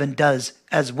 11:27 does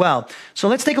as well. So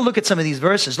let's take a look at some of these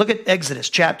verses. Look at Exodus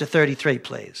chapter 33,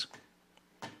 please.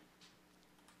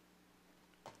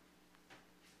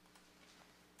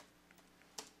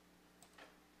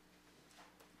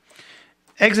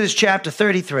 Exodus chapter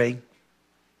 33.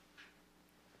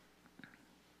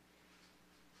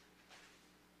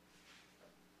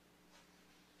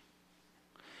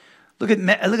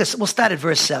 We'll start at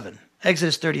verse 7.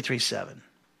 Exodus 33:7.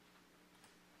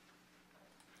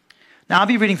 Now, I'll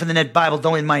be reading from the Net Bible,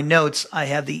 though in my notes I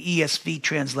have the ESV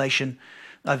translation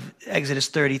of Exodus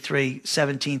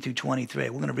 33:17 through 23.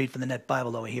 We're going to read from the Net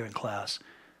Bible over here in class.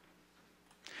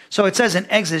 So it says in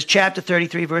Exodus chapter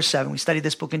 33, verse 7, we studied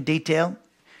this book in detail.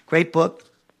 Great book.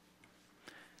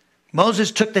 Moses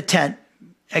took the tent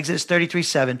Exodus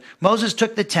 33:7. Moses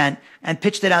took the tent and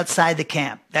pitched it outside the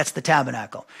camp. That's the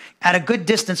tabernacle. At a good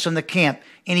distance from the camp,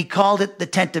 and he called it the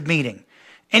tent of meeting.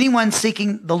 Anyone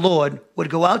seeking the Lord would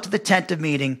go out to the tent of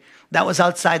meeting that was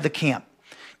outside the camp.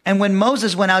 And when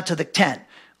Moses went out to the tent,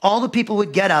 all the people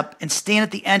would get up and stand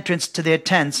at the entrance to their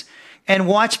tents and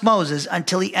watch Moses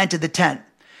until he entered the tent.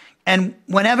 And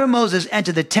whenever Moses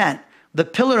entered the tent, the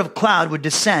pillar of cloud would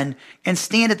descend and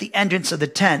stand at the entrance of the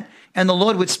tent, and the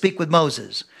Lord would speak with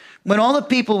Moses. When all the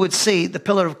people would see the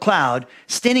pillar of cloud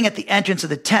standing at the entrance of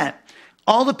the tent,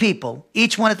 all the people,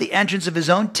 each one at the entrance of his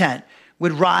own tent,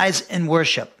 would rise and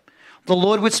worship. The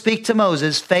Lord would speak to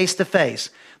Moses face to face,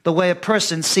 the way a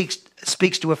person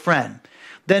speaks to a friend.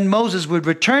 Then Moses would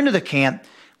return to the camp,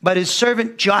 but his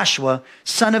servant Joshua,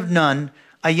 son of Nun,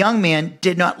 a young man,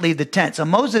 did not leave the tent. So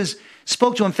Moses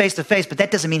spoke to him face to face, but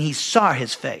that doesn't mean he saw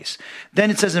his face. Then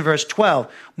it says in verse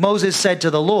 12, Moses said to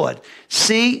the Lord,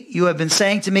 "See, you have been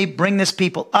saying to me, bring this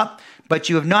people up, but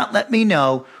you have not let me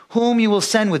know whom you will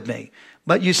send with me.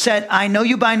 But you said, I know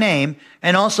you by name,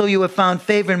 and also you have found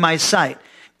favor in my sight.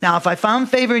 Now, if I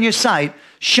found favor in your sight,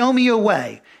 show me your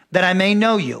way, that I may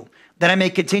know you, that I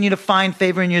may continue to find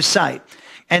favor in your sight,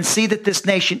 and see that this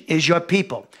nation is your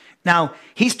people." Now,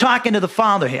 he's talking to the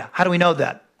Father here. How do we know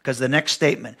that? Because the next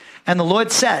statement. And the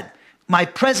Lord said, "My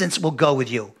presence will go with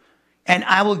you, and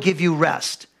I will give you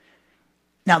rest."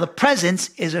 Now, the presence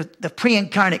is the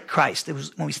pre-incarnate Christ. It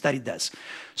was when we studied this.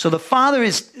 So the Father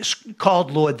is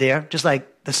called Lord there, just like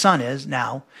the Son is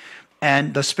now,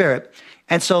 and the Spirit.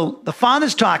 And so the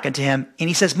Father's talking to him, and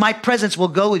he says, "My presence will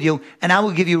go with you, and I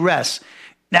will give you rest."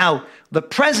 Now, the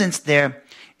presence there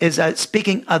is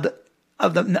speaking of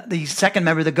the second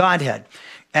member of the Godhead.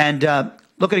 And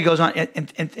look what he goes on.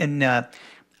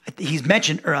 He's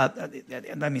mentioned,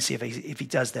 let me see if he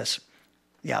does this.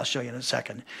 Yeah, I'll show you in a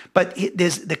second. But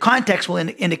the context will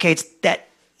indicates that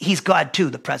he's God too,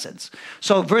 the presence.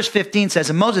 So verse 15 says,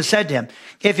 and Moses said to him,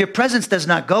 "If your presence does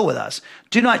not go with us,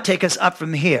 do not take us up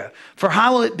from here. For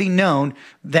how will it be known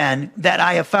then that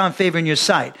I have found favor in your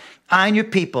sight, I and your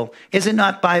people? Is it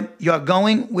not by your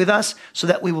going with us, so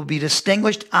that we will be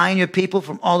distinguished, I and your people,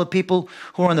 from all the people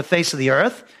who are on the face of the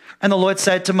earth?" And the Lord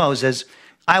said to Moses,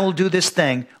 "I will do this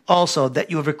thing also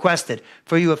that you have requested,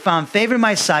 for you have found favor in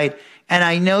my sight, and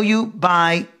I know you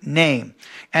by name."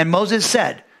 And Moses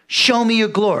said, "Show me your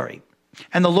glory."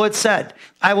 And the Lord said,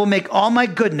 "I will make all my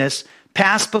goodness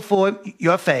pass before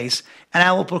your face, and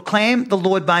I will proclaim the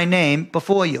Lord by name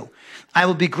before you. I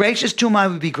will be gracious to whom I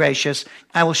will be gracious.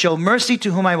 I will show mercy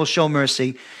to whom I will show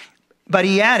mercy." But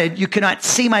he added, "You cannot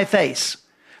see my face,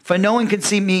 for no one can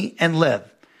see me and live."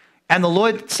 And the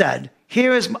Lord said,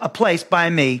 "Here is a place by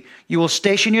me. You will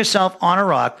station yourself on a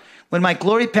rock. When my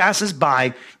glory passes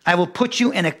by, I will put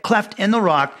you in a cleft in the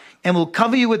rock and will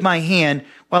cover you with my hand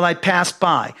while I pass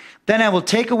by. Then I will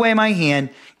take away my hand,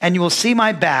 and you will see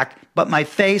my back, but my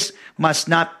face must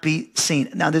not be seen."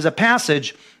 Now, there's a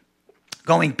passage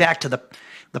going back to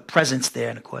the presence there.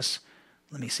 And, of course,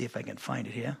 let me see if I can find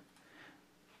it here.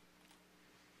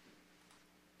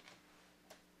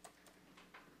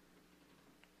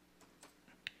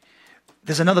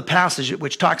 There's another passage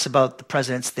which talks about the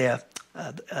presence there.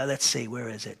 Let's see, where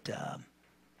is it?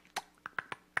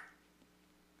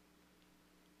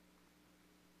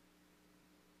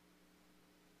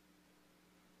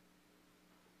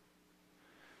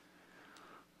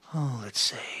 Let's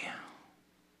see.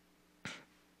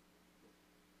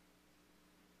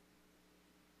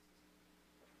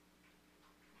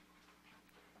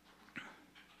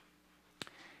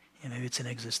 Yeah, maybe it's in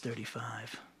Exodus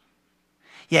 35.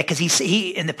 Yeah, because he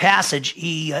in the passage,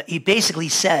 he basically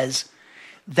says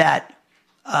that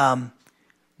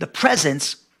the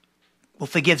presence will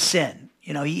forgive sin.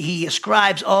 You know, he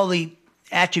ascribes all the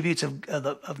attributes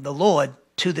of the Lord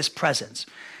to this presence.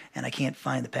 And I can't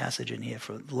find the passage in here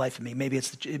for the life of me. Maybe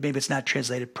it's not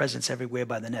translated presence everywhere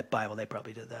by the Net Bible. They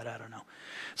probably did that. I don't know.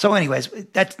 So anyways,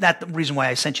 that's not the reason why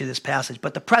I sent you this passage.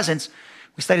 But the presence,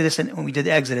 we studied this when we did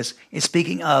the Exodus, is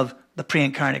speaking of the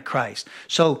pre-incarnate Christ.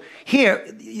 So here,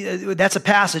 that's a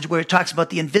passage where it talks about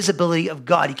the invisibility of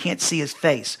God. You can't see his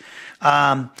face.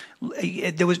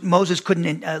 Moses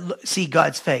couldn't see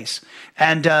God's face.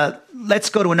 And let's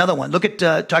go to another one. Look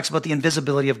at talks about the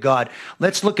invisibility of God.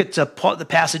 Let's look at the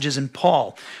passages in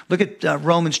Paul. Look at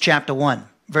Romans chapter 1,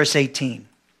 verse 18.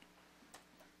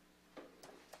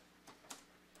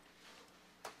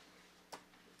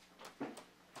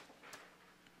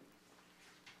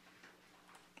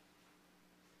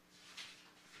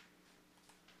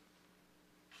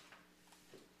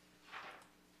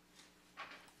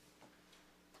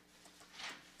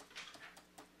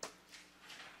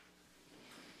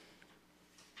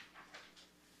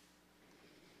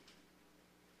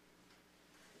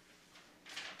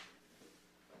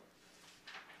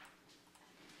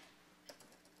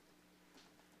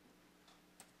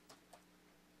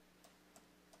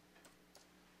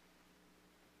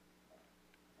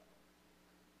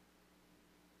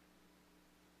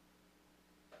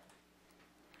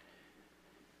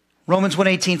 Romans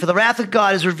 1:18, for the wrath of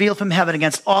God is revealed from heaven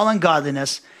against all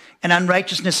ungodliness and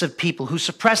unrighteousness of people who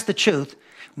suppress the truth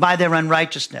by their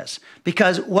unrighteousness.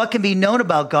 Because what can be known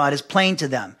about God is plain to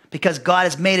them, because God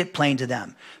has made it plain to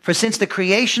them. For since the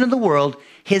creation of the world,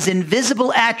 his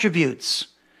invisible attributes,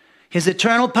 his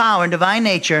eternal power and divine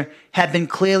nature have been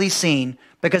clearly seen,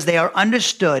 because they are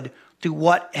understood through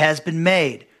what has been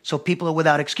made. So people are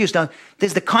without excuse. Now,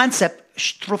 there's the concept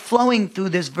flowing through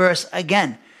this verse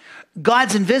again.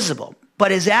 God's invisible,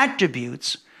 but his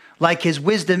attributes, like his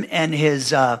wisdom and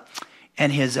his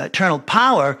eternal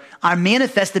power, are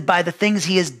manifested by the things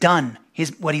he has done,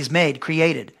 what he's made,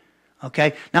 created.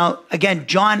 Okay? Now, again,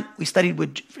 we studied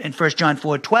in 1 John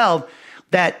 4:12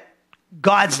 that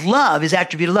God's love, his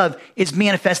attribute of love, is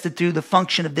manifested through the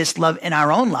function of this love in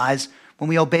our own lives when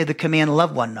we obey the command to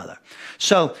love one another.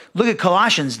 So look at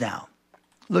Colossians now.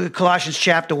 Look at Colossians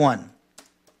chapter 1.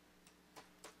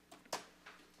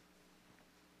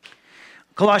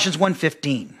 Colossians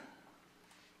 1:15.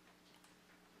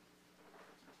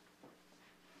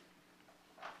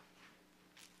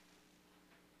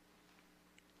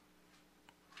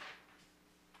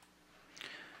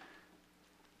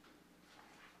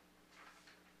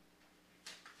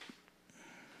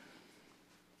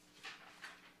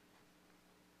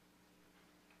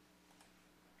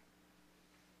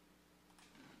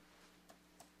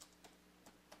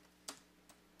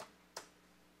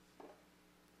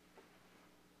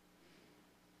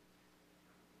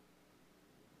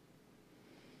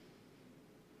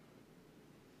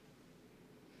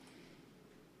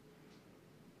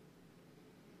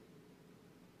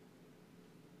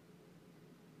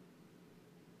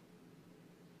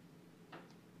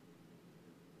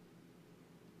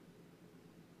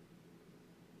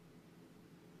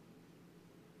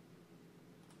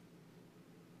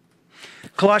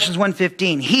 Colossians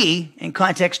 1:15, he, in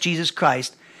context Jesus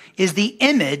Christ, is the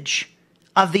image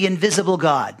of the invisible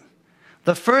God,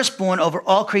 the firstborn over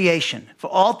all creation. For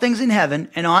all things in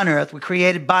heaven and on earth were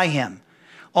created by him.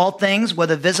 All things,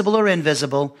 whether visible or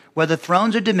invisible, whether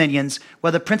thrones or dominions,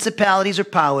 whether principalities or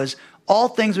powers, all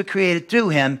things were created through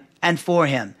him and for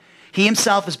him. He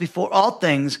himself is before all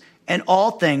things, and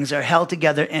all things are held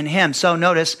together in him. So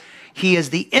notice, he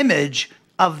is the image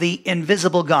of the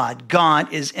invisible God.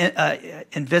 God is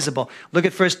invisible. Look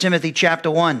at 1 Timothy chapter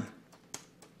 1.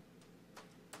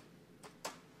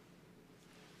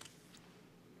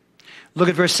 Look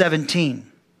at verse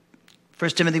 17. 1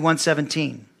 Timothy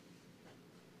 1:17.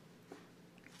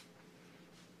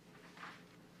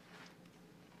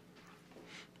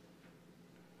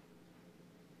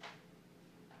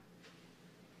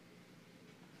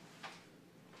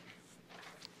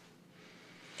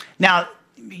 Now,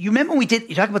 you remember when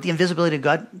you talked about the invisibility of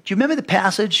God? Do you remember the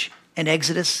passage in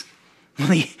Exodus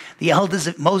when the elders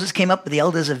of Moses came up with the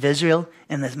elders of Israel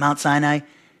in the Mount Sinai,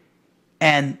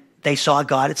 and they saw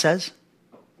God, it says?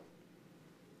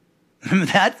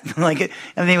 Remember that? It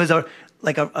was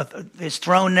his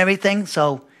throne and everything.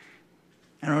 So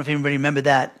I don't know if anybody remember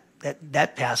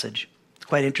that passage. It's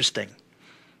quite interesting.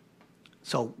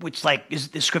 So, is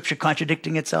the scripture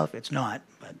contradicting itself? It's not,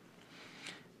 but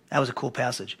that was a cool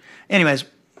passage. Anyways,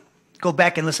 go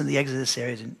back and listen to the Exodus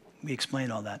series, and we explain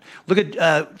all that. Look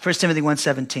at 1 Timothy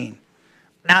 1:17.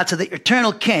 Now to the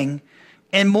eternal King,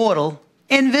 immortal,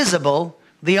 invisible,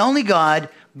 the only God,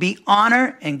 be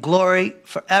honor and glory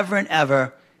forever and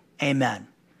ever. Amen.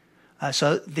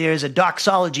 So there's a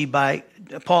doxology by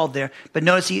Paul there, but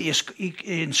notice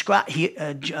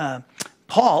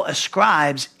Paul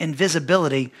ascribes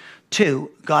invisibility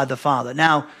to God the Father.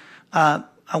 Now, I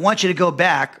want you to go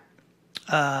back.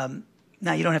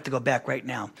 Now, you don't have to go back right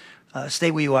now.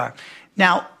 Stay where you are.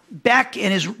 Now, back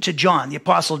to John, the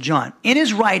Apostle John. In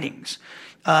his writings,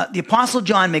 the Apostle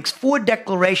John makes 4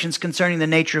 declarations concerning the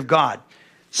nature of God.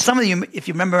 Some of you, if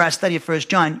you remember our study of 1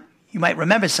 John, you might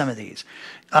remember some of these.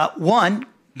 1,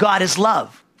 God is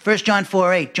love. 1 John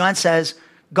 4:8, John says,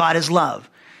 God is love.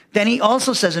 Then he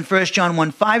also says in 1 John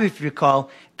 1:5, if you recall,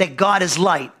 that God is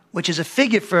light, which is a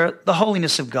figure for the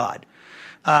holiness of God.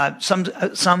 Some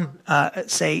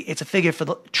say it's a figure for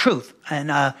the truth.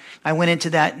 And I went into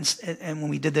that and when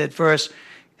we did that verse,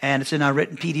 and it's in our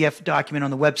written PDF document on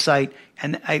the website,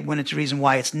 and I went into the reason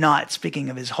why it's not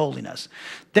speaking of his holiness.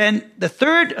 Then the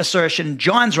third assertion in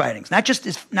John's writings, not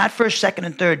 1st, 2nd,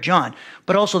 and 3rd John,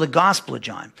 but also the Gospel of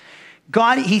John.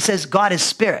 He says God is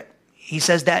spirit. He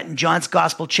says that in John's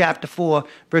Gospel, chapter 4,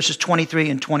 verses 23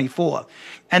 and 24.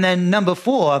 And then number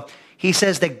 4, he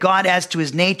says that God as to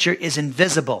his nature is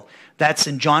invisible. That's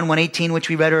in John 1:18, which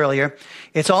we read earlier.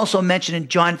 It's also mentioned in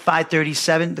John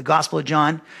 5:37, the Gospel of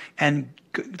John, and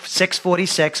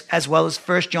 6:46, as well as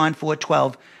 1 John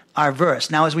 4:12, our verse.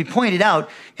 Now, as we pointed out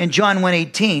in John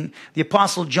 1:18, the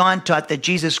Apostle John taught that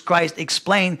Jesus Christ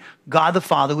explained God the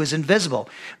Father who is invisible.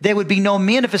 There would be no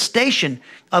manifestation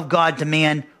of God to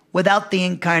man without the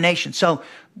incarnation. So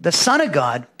the Son of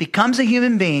God becomes a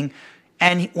human being,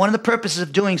 and one of the purposes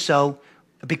of doing so,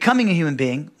 becoming a human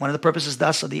being, one of the purposes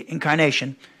thus of the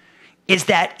incarnation, is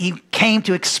that he came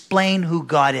to explain who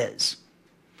God is.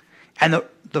 And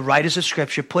the writers of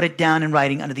Scripture put it down in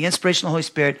writing under the inspiration of the Holy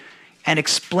Spirit and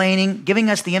explaining, giving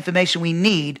us the information we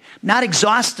need, not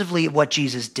exhaustively of what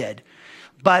Jesus did,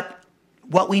 but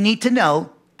what we need to know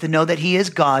that he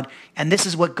is God, and this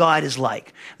is what God is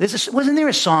like. Wasn't there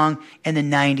a song in the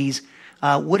 90s,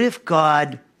 what if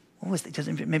God, what was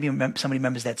it? Maybe somebody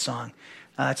remembers that song.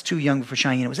 It's too young for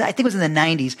Cheyenne. I think it was in the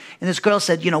 90s, and this girl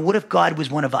said, what if God was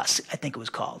one of us? I think it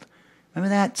was called. Remember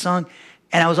that song?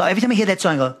 And every time I hear that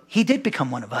song, I go, he did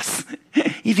become one of us.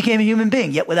 He became a human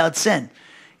being, yet without sin.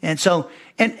 And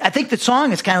I think the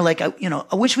song is kind of like,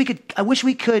 I wish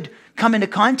we could come into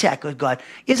contact with God.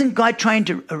 Isn't God trying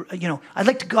to,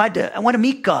 I want to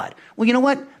meet God. Well, you know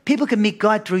what? People can meet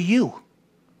God through you.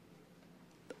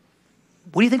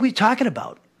 What do you think we're talking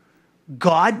about?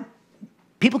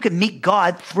 People can meet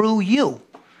God through you.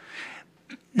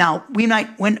 Now,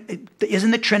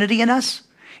 isn't the Trinity in us?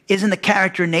 Isn't the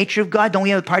character and nature of God? Don't we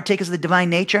have partakers of the divine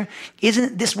nature?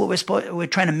 Isn't this what we're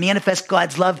trying to manifest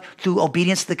God's love through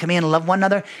obedience to the command to love one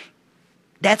another?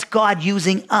 That's God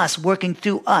using us, working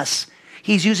through us.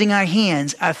 He's using our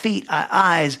hands, our feet, our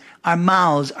eyes, our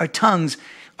mouths, our tongues,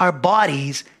 our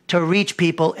bodies to reach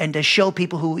people and to show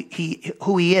people who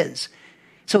he is.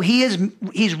 So he's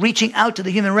reaching out to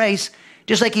the human race,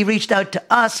 just like he reached out to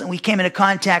us and we came into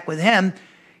contact with him.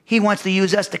 He wants to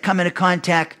use us to come into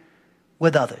contact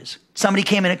with others. You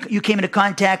came into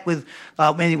contact with,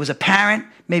 maybe it was a parent,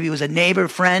 maybe it was a neighbor,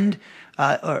 friend,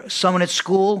 or someone at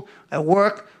school, at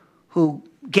work, who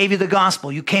gave you the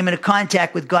gospel. You came into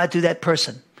contact with God through that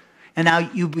person. And now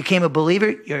you became a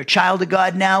believer. You're a child of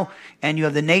God now, and you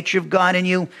have the nature of God in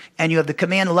you, and you have the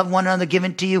command to love one another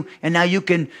given to you, and now you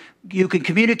can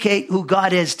communicate who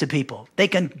God is to people. They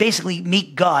can basically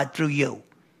meet God through you.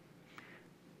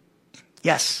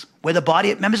 Yes, we're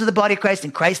members of the body of Christ,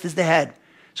 and Christ is the head.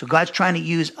 So God's trying to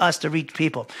use us to reach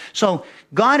people. So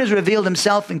God has revealed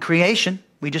himself in creation.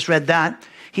 We just read that.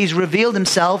 He's revealed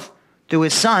himself through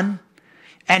his Son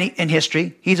and in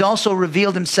history. He's also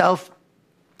revealed himself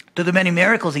through the many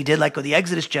miracles he did, like with the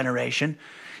Exodus generation.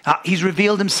 He's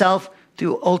revealed himself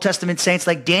through Old Testament saints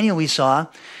like Daniel we saw.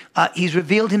 He's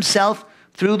revealed himself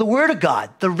through the Word of God,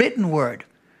 the written Word.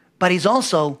 But he's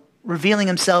also revealing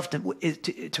himself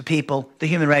to people, the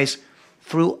human race,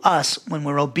 through us when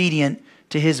we're obedient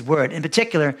to his word. In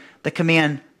particular, the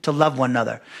command to love one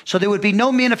another. So there would be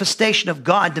no manifestation of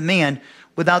God to man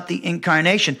without the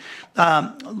incarnation.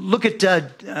 Look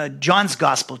at John's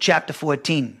Gospel, chapter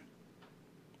 14.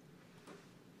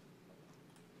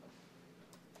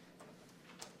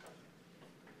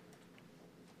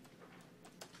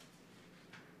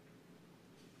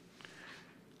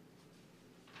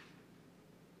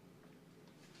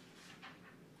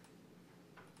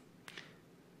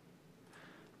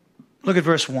 Look at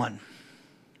verse 1.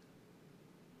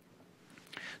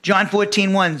 John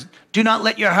 14:1. Do not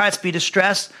let your hearts be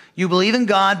distressed. You believe in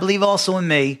God, believe also in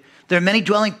me. There are many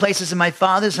dwelling places in my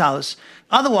Father's house.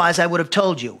 Otherwise, I would have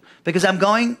told you, because I'm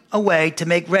going away to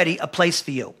make ready a place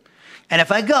for you. And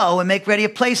if I go and make ready a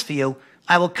place for you,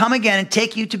 I will come again and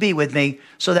take you to be with me,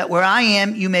 so that where I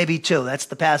am, you may be too. That's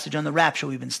the passage on the rapture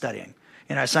we've been studying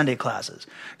in our Sunday classes.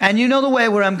 And you know the way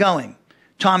where I'm going.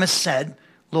 Thomas said,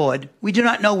 Lord, we do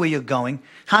not know where you're going.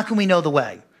 How can we know the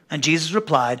way? And Jesus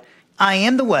replied, I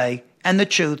am the way and the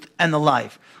truth and the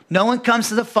life. No one comes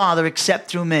to the Father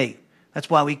except through me. That's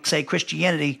why we say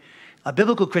Christianity,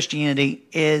 biblical Christianity,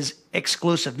 is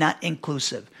exclusive, not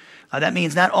inclusive. That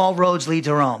means not all roads lead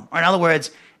to Rome. Or in other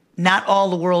words, not all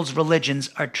the world's religions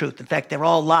are truth. In fact, they're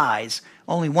all lies.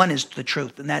 Only one is the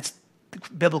truth, and that's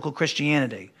biblical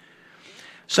Christianity.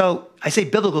 So I say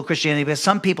biblical Christianity because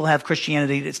some people have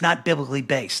Christianity that's not biblically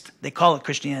based. They call it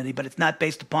Christianity, but it's not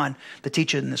based upon the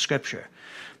teaching in the Scripture.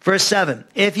 Verse 7,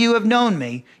 if you have known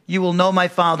me, you will know my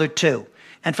Father too.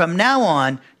 And from now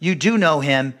on, you do know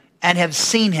him and have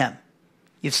seen him.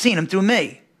 You've seen him through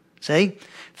me. See?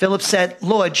 Philip said,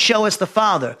 Lord, show us the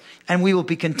Father, and we will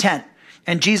be content.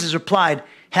 And Jesus replied,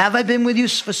 have I been with you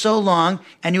for so long,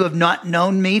 and you have not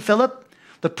known me, Philip?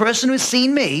 The person who has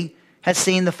seen me has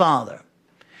seen the Father.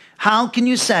 How can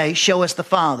you say, show us the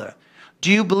Father?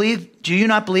 Do you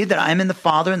not believe that I am in the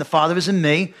Father and the Father is in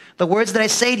me? The words that I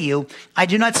say to you, I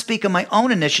do not speak of my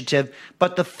own initiative,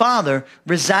 but the Father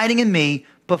residing in me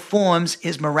performs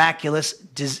his miraculous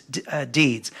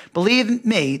deeds. Believe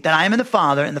me that I am in the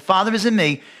Father, and the Father is in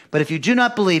me. But if you do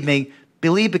not believe me,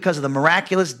 believe because of the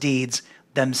miraculous deeds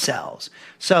themselves.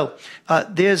 So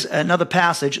there's another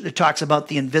passage that talks about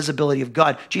the invisibility of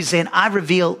God. Jesus saying, I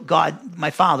reveal God,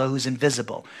 my Father, who's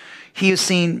invisible. He has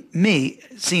seen me,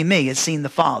 has seen the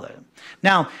Father.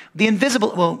 Now, the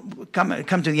invisible, well, coming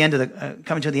to the end of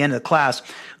the class,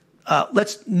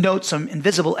 let's note some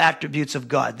invisible attributes of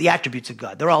God, the attributes of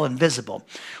God. They're all invisible.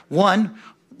 One,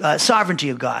 sovereignty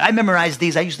of God. I memorized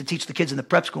these. I used to teach the kids in the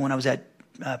prep school when I was at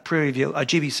Prairie View,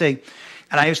 GBC,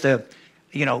 and I used to,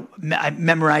 I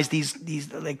memorized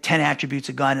these like 10 attributes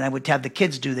of God, and I would have the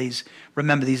kids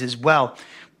remember these as well.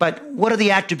 But what are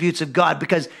the attributes of God?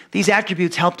 Because these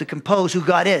attributes help to compose who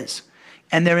God is,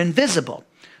 and they're invisible.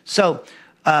 So,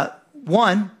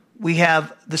 one, we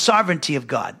have the sovereignty of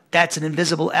God. That's an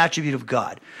invisible attribute of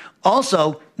God.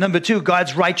 Also, number two,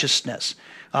 God's righteousness.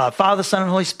 Father, Son,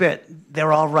 and Holy Spirit,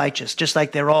 they're all righteous, just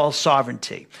like they're all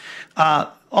sovereignty.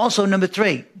 Also, number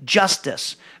three,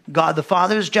 justice. God the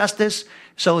Father is justice,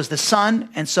 so is the Son,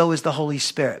 and so is the Holy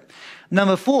Spirit.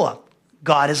 Number four,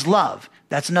 God is love.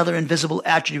 That's another invisible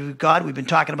attribute of God. We've been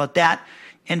talking about that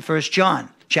in 1 John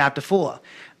chapter 4.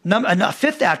 A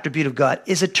fifth attribute of God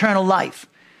is eternal life.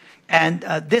 And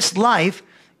this life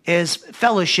is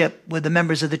fellowship with the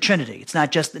members of the Trinity. It's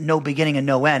not just no beginning and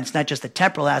no end. It's not just the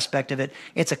temporal aspect of it.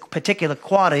 It's a particular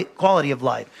quality of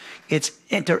life. It's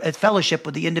fellowship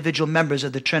with the individual members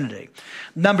of the Trinity.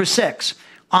 Number six,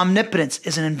 omnipotence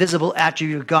is an invisible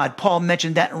attribute of God. Paul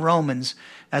mentioned that in Romans,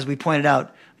 as we pointed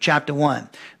out, chapter 1.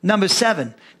 Number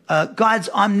seven, God's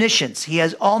omniscience. He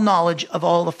has all knowledge of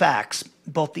all the facts,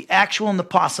 both the actual and the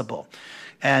possible.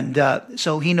 And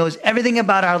so he knows everything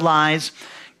about our lives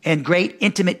in great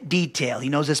intimate detail. He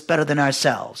knows us better than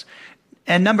ourselves.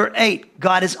 And number eight,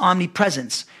 God is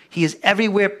omnipresence. He is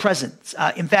everywhere present.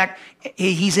 In fact,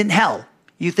 he's in hell.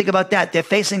 You think about that. They're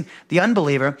facing, the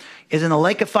unbeliever is in the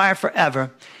lake of fire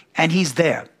forever, and he's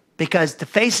there. Because to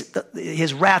face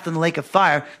his wrath in the lake of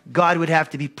fire, God would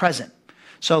have to be present.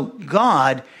 So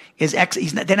God is,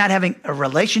 they're not having a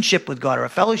relationship with God or a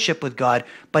fellowship with God,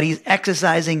 but he's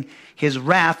exercising his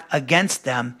wrath against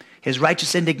them, his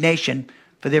righteous indignation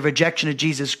for their rejection of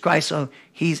Jesus Christ. So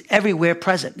he's everywhere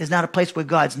present. There's not a place where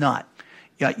God's not.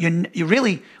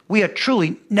 We are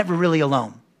truly never really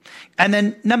alone. And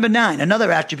then number nine,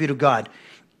 another attribute of God,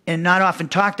 and not often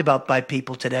talked about by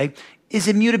people today, is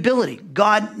immutability.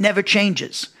 God never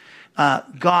changes.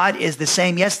 God is the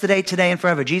same yesterday, today, and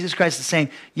forever. Jesus Christ is the same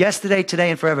yesterday,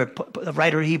 today, and forever. The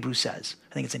writer of Hebrews says.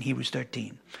 I think it's in Hebrews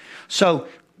 13. So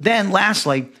then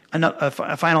lastly,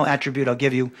 a final attribute I'll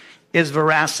give you is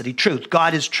veracity, truth.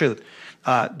 God is truth.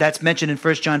 That's mentioned in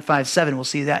 1 John 5:7. We'll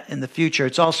see that in the future.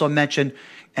 It's also mentioned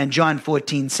in John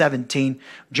 14:17,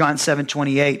 John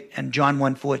 7:28, and John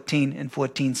 1:14 and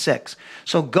 14:6.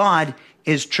 So God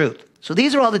is truth. So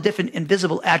these are all the different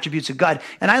invisible attributes of God.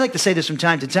 And I like to say this from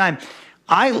time to time.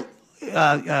 I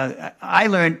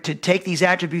learned to take these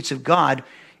attributes of God.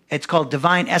 It's called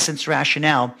divine essence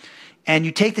rationale. And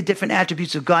you take the different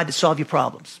attributes of God to solve your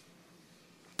problems.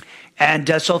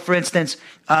 And so, for instance,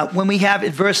 when we have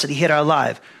adversity hit our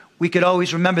life, we could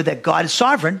always remember that God is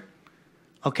sovereign,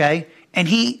 okay? And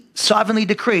he sovereignly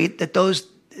decreed that those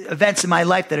events in my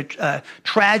life that are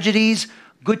tragedies,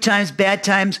 good times, bad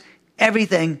times,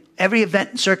 everything, every event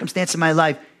and circumstance in my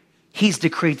life, he's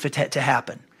decreed to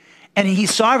happen. And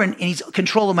he's sovereign and he's in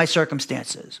control of my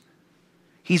circumstances.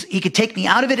 He could take me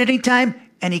out of it at any time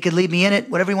and he could leave me in it,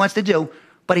 whatever he wants to do,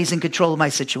 but he's in control of my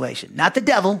situation. Not the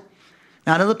devil,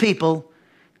 not other people,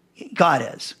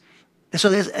 God is. So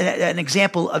there's an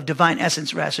example of divine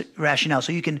essence rationale.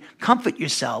 So you can comfort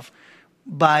yourself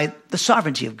by the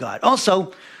sovereignty of God.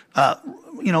 Also,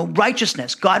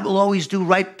 righteousness. God will always do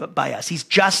right by us. He's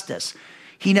justice.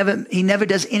 He never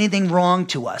does anything wrong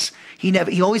to us.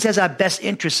 He always has our best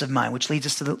interests of mind, which leads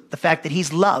us to the fact that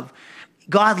he's love.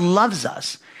 God loves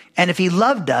us. And if he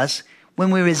loved us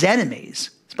when we were his enemies,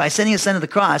 by sending his son to the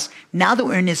cross, now that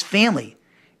we're in his family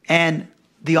and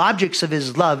the objects of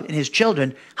his love and his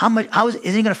children, isn't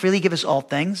he going to freely give us all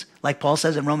things? Like Paul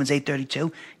says in Romans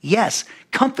 8:32. Yes,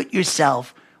 comfort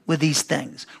yourself with these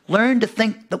things. Learn to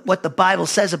think what the Bible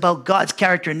says about God's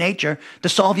character and nature to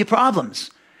solve your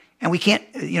problems. And we can't,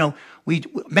 we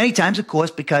many times, of course,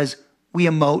 because we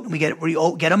emote, we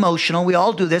get emotional. We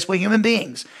all do this. We're human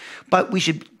beings. But we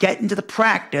should get into the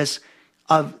practice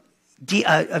of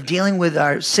dealing with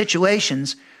our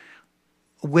situations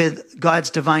with God's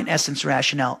divine essence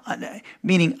rationale,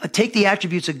 meaning take the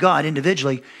attributes of God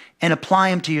individually and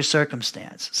apply them to your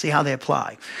circumstance. See how they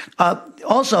apply.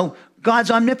 Also,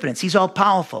 God's omnipotence. He's all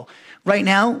powerful. Right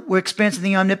now, we're experiencing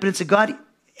the omnipotence of God.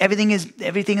 Everything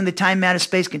in the time, matter,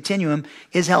 space continuum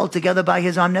is held together by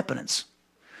his omnipotence.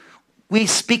 We're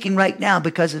speaking right now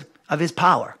because of his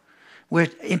power. We're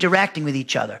interacting with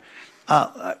each other.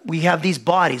 We have these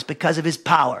bodies because of his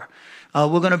power.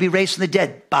 We're going to be raised from the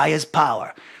dead by his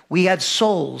power. We have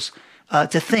souls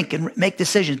to think and make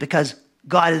decisions because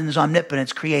God in his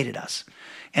omnipotence created us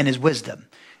and his wisdom.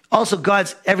 Also,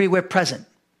 God's everywhere present.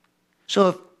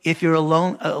 So if you're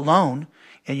alone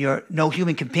and you're no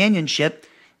human companionship,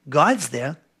 God's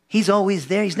there. He's always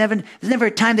there. There's never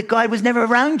a time that God was never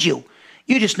around you.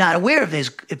 You're just not aware of his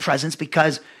presence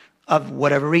because of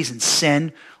whatever reason,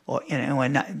 sin, or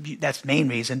and that's the main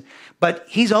reason. But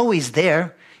he's always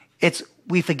there.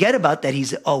 We forget about that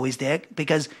he's always there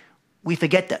because we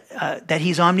forget that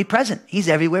he's omnipresent. He's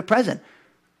everywhere present.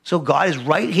 So God is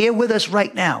right here with us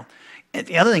right now. And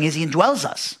the other thing is he indwells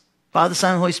us, Father,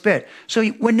 Son, and Holy Spirit.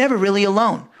 So we're never really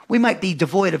alone. We might be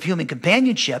devoid of human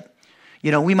companionship.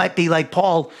 We might be like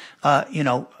Paul,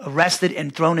 arrested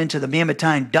and thrown into the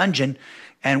Mamertine dungeon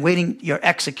and waiting your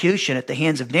execution at the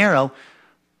hands of Nero.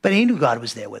 But he knew God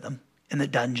was there with him in the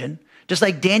dungeon. Just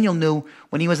like Daniel knew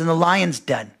when he was in the lion's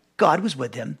den, God was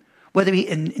with him. Whether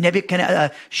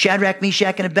Shadrach,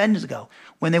 Meshach, and Abednego,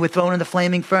 when they were thrown in the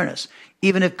flaming furnace.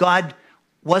 Even if God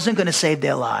wasn't going to spare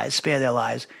their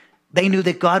lives, they knew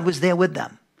that God was there with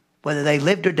them, whether they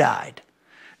lived or died.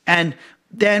 And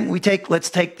then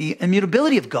let's take the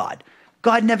immutability of God.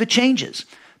 God never changes.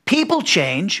 People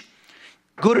change,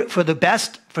 good for the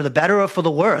best, for the better, or for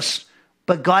the worse,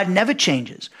 but God never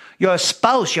changes. Your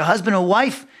spouse, your husband or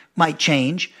wife might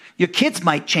change. Your kids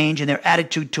might change in their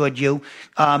attitude toward you.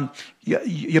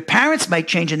 Your parents might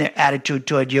change in their attitude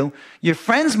toward you. Your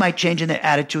friends might change in their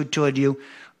attitude toward you.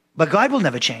 But God will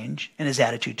never change in his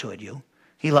attitude toward you.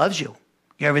 He loves you.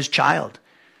 You're his child.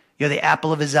 You're the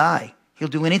apple of his eye. He'll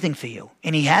do anything for you.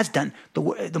 And he has done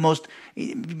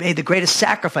he made the greatest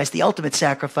sacrifice, the ultimate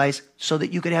sacrifice, so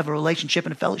that you could have a relationship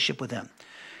and a fellowship with him.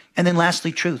 And then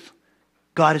lastly, truth.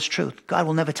 God is truth. God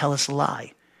will never tell us a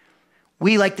lie.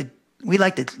 We like to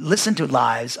listen to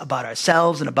lies about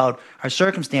ourselves and about our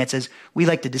circumstances. We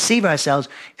like to deceive ourselves,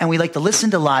 and we like to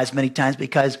listen to lies many times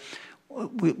because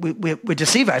we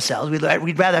deceive ourselves.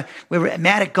 We're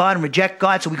mad at God and reject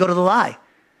God, so we go to the lie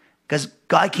because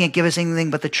God can't give us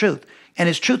anything but the truth. And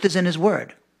his truth is in his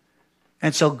word.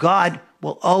 And so God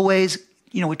will always,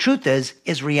 what truth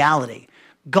is reality.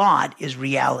 God is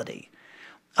reality.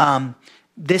 What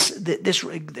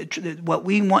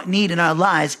we need in our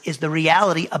lives is the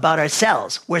reality about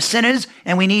ourselves. We're sinners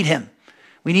and we need him.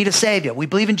 We need a savior. We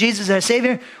believe in Jesus as our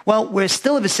savior. Well, we're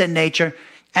still of a sin nature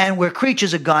and we're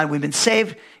creatures of God. We've been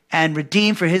saved and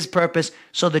redeemed for his purpose.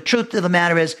 So the truth of the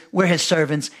matter is we're his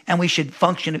servants and we should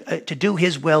function to do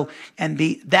his will, and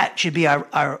that should be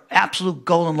our absolute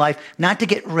goal in life, not to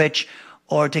get rich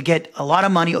or to get a lot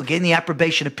of money or gain the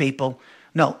approbation of people.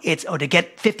 No, or to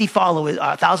get 50 followers,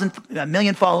 1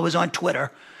 million followers on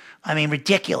Twitter. I mean,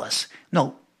 ridiculous.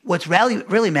 No, what's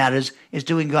really matters is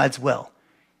doing God's will.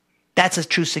 That's a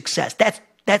true success.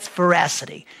 That's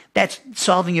veracity. That's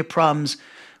solving your problems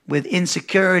with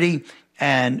insecurity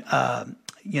and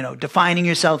defining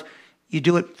yourself. You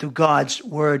do it through God's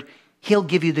word. He'll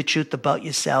give you the truth about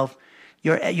yourself.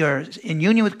 You're in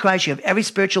union with Christ. You have every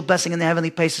spiritual blessing in the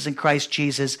heavenly places in Christ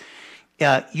Jesus.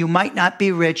 You might not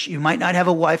be rich. You might not have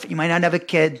a wife. You might not have a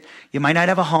kid. You might not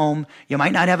have a home. You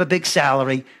might not have a big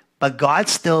salary. But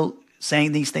God's still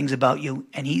saying these things about you,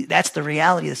 and that's the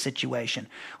reality of the situation.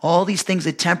 All these things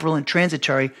are temporal and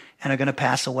transitory and are going to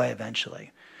pass away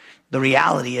eventually. The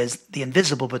reality is the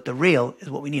invisible, but the real is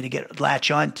what we need to latch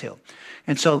on to.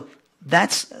 And so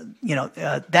that's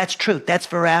truth. That's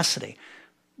veracity.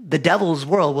 The devil's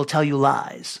world will tell you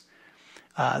lies.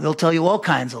 They'll tell you all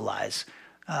kinds of lies.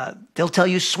 They'll tell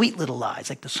you sweet little lies,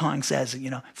 like the song says,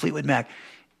 Fleetwood Mac.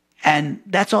 And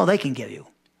that's all they can give you.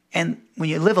 And when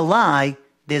you live a lie,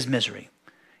 there's misery.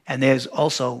 And there's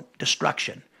also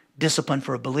destruction, discipline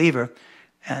for a believer,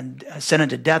 and sin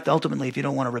unto death, ultimately, if you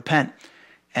don't want to repent.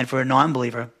 And for a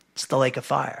non-believer, it's the lake of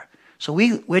fire. So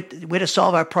we're to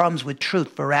solve our problems with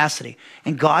truth, veracity.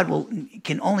 And God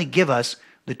can only give us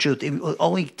the truth. He will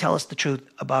only tell us the truth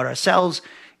about ourselves,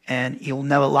 and he will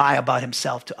never lie about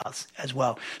himself to us as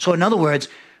well. So in other words,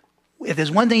 if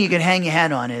there's one thing you can hang your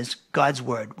hat on is God's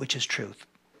word, which is truth.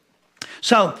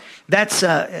 So that's,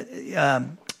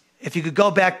 if you could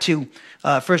go back to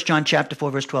 1 John chapter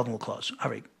 4, verse 12, and we'll close. All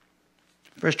right.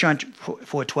 1 John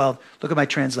 4:12. Look at my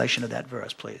translation of that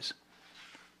verse, please.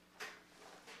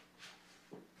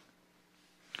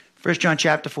 1 John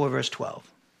chapter 4, verse 12.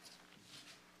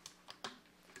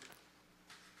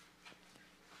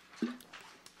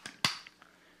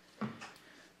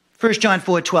 1 John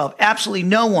 4:12. Absolutely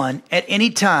no one at any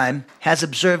time has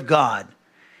observed God.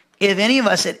 If any of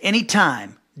us at any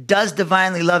time does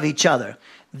divinely love each other,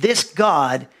 this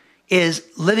God is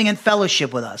living in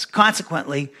fellowship with us.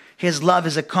 Consequently, his love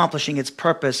is accomplishing its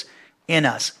purpose in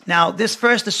us. Now, this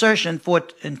first assertion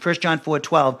in 1 John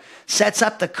 4:12 sets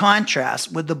up the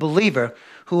contrast with the believer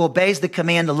who obeys the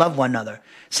command to love one another,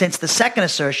 since the second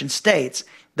assertion states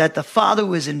that the Father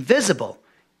who is invisible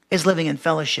is living in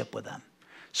fellowship with them.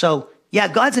 So, yeah,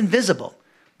 God's invisible,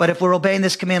 but if we're obeying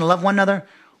this command to love one another,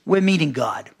 we're meeting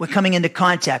God. We're coming into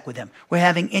contact with him. We're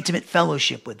having intimate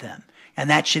fellowship with him, and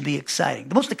that should be exciting.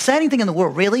 The most exciting thing in the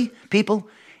world, really, people,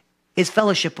 is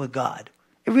fellowship with God.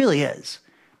 It really is.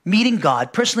 Meeting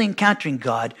God, personally encountering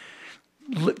God,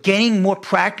 gaining more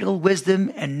practical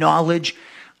wisdom and knowledge,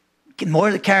 more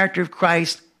of the character of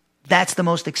Christ. That's the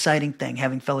most exciting thing,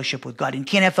 having fellowship with God. And you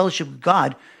can't have fellowship with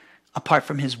God apart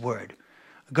from his word.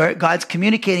 God's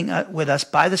communicating with us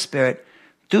by the Spirit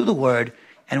through the word,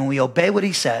 and when we obey what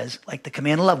he says, like the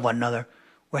command to love one another,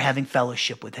 we're having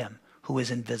fellowship with him who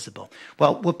is invisible.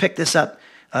 Well, we'll pick this up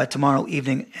tomorrow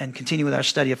evening and continue with our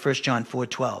study of 1 John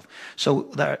 4:12.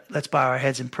 So let's bow our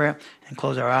heads in prayer and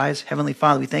close our eyes. Heavenly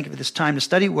Father, we thank you for this time to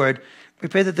study word. We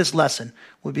pray that this lesson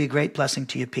will be a great blessing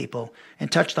to your people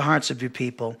and touch the hearts of your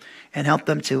people and help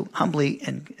them to humbly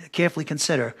and carefully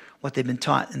consider what they've been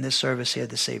taught in this service here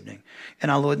this evening. In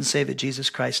our Lord and Savior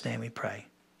Jesus Christ's name we pray.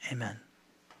 Amen.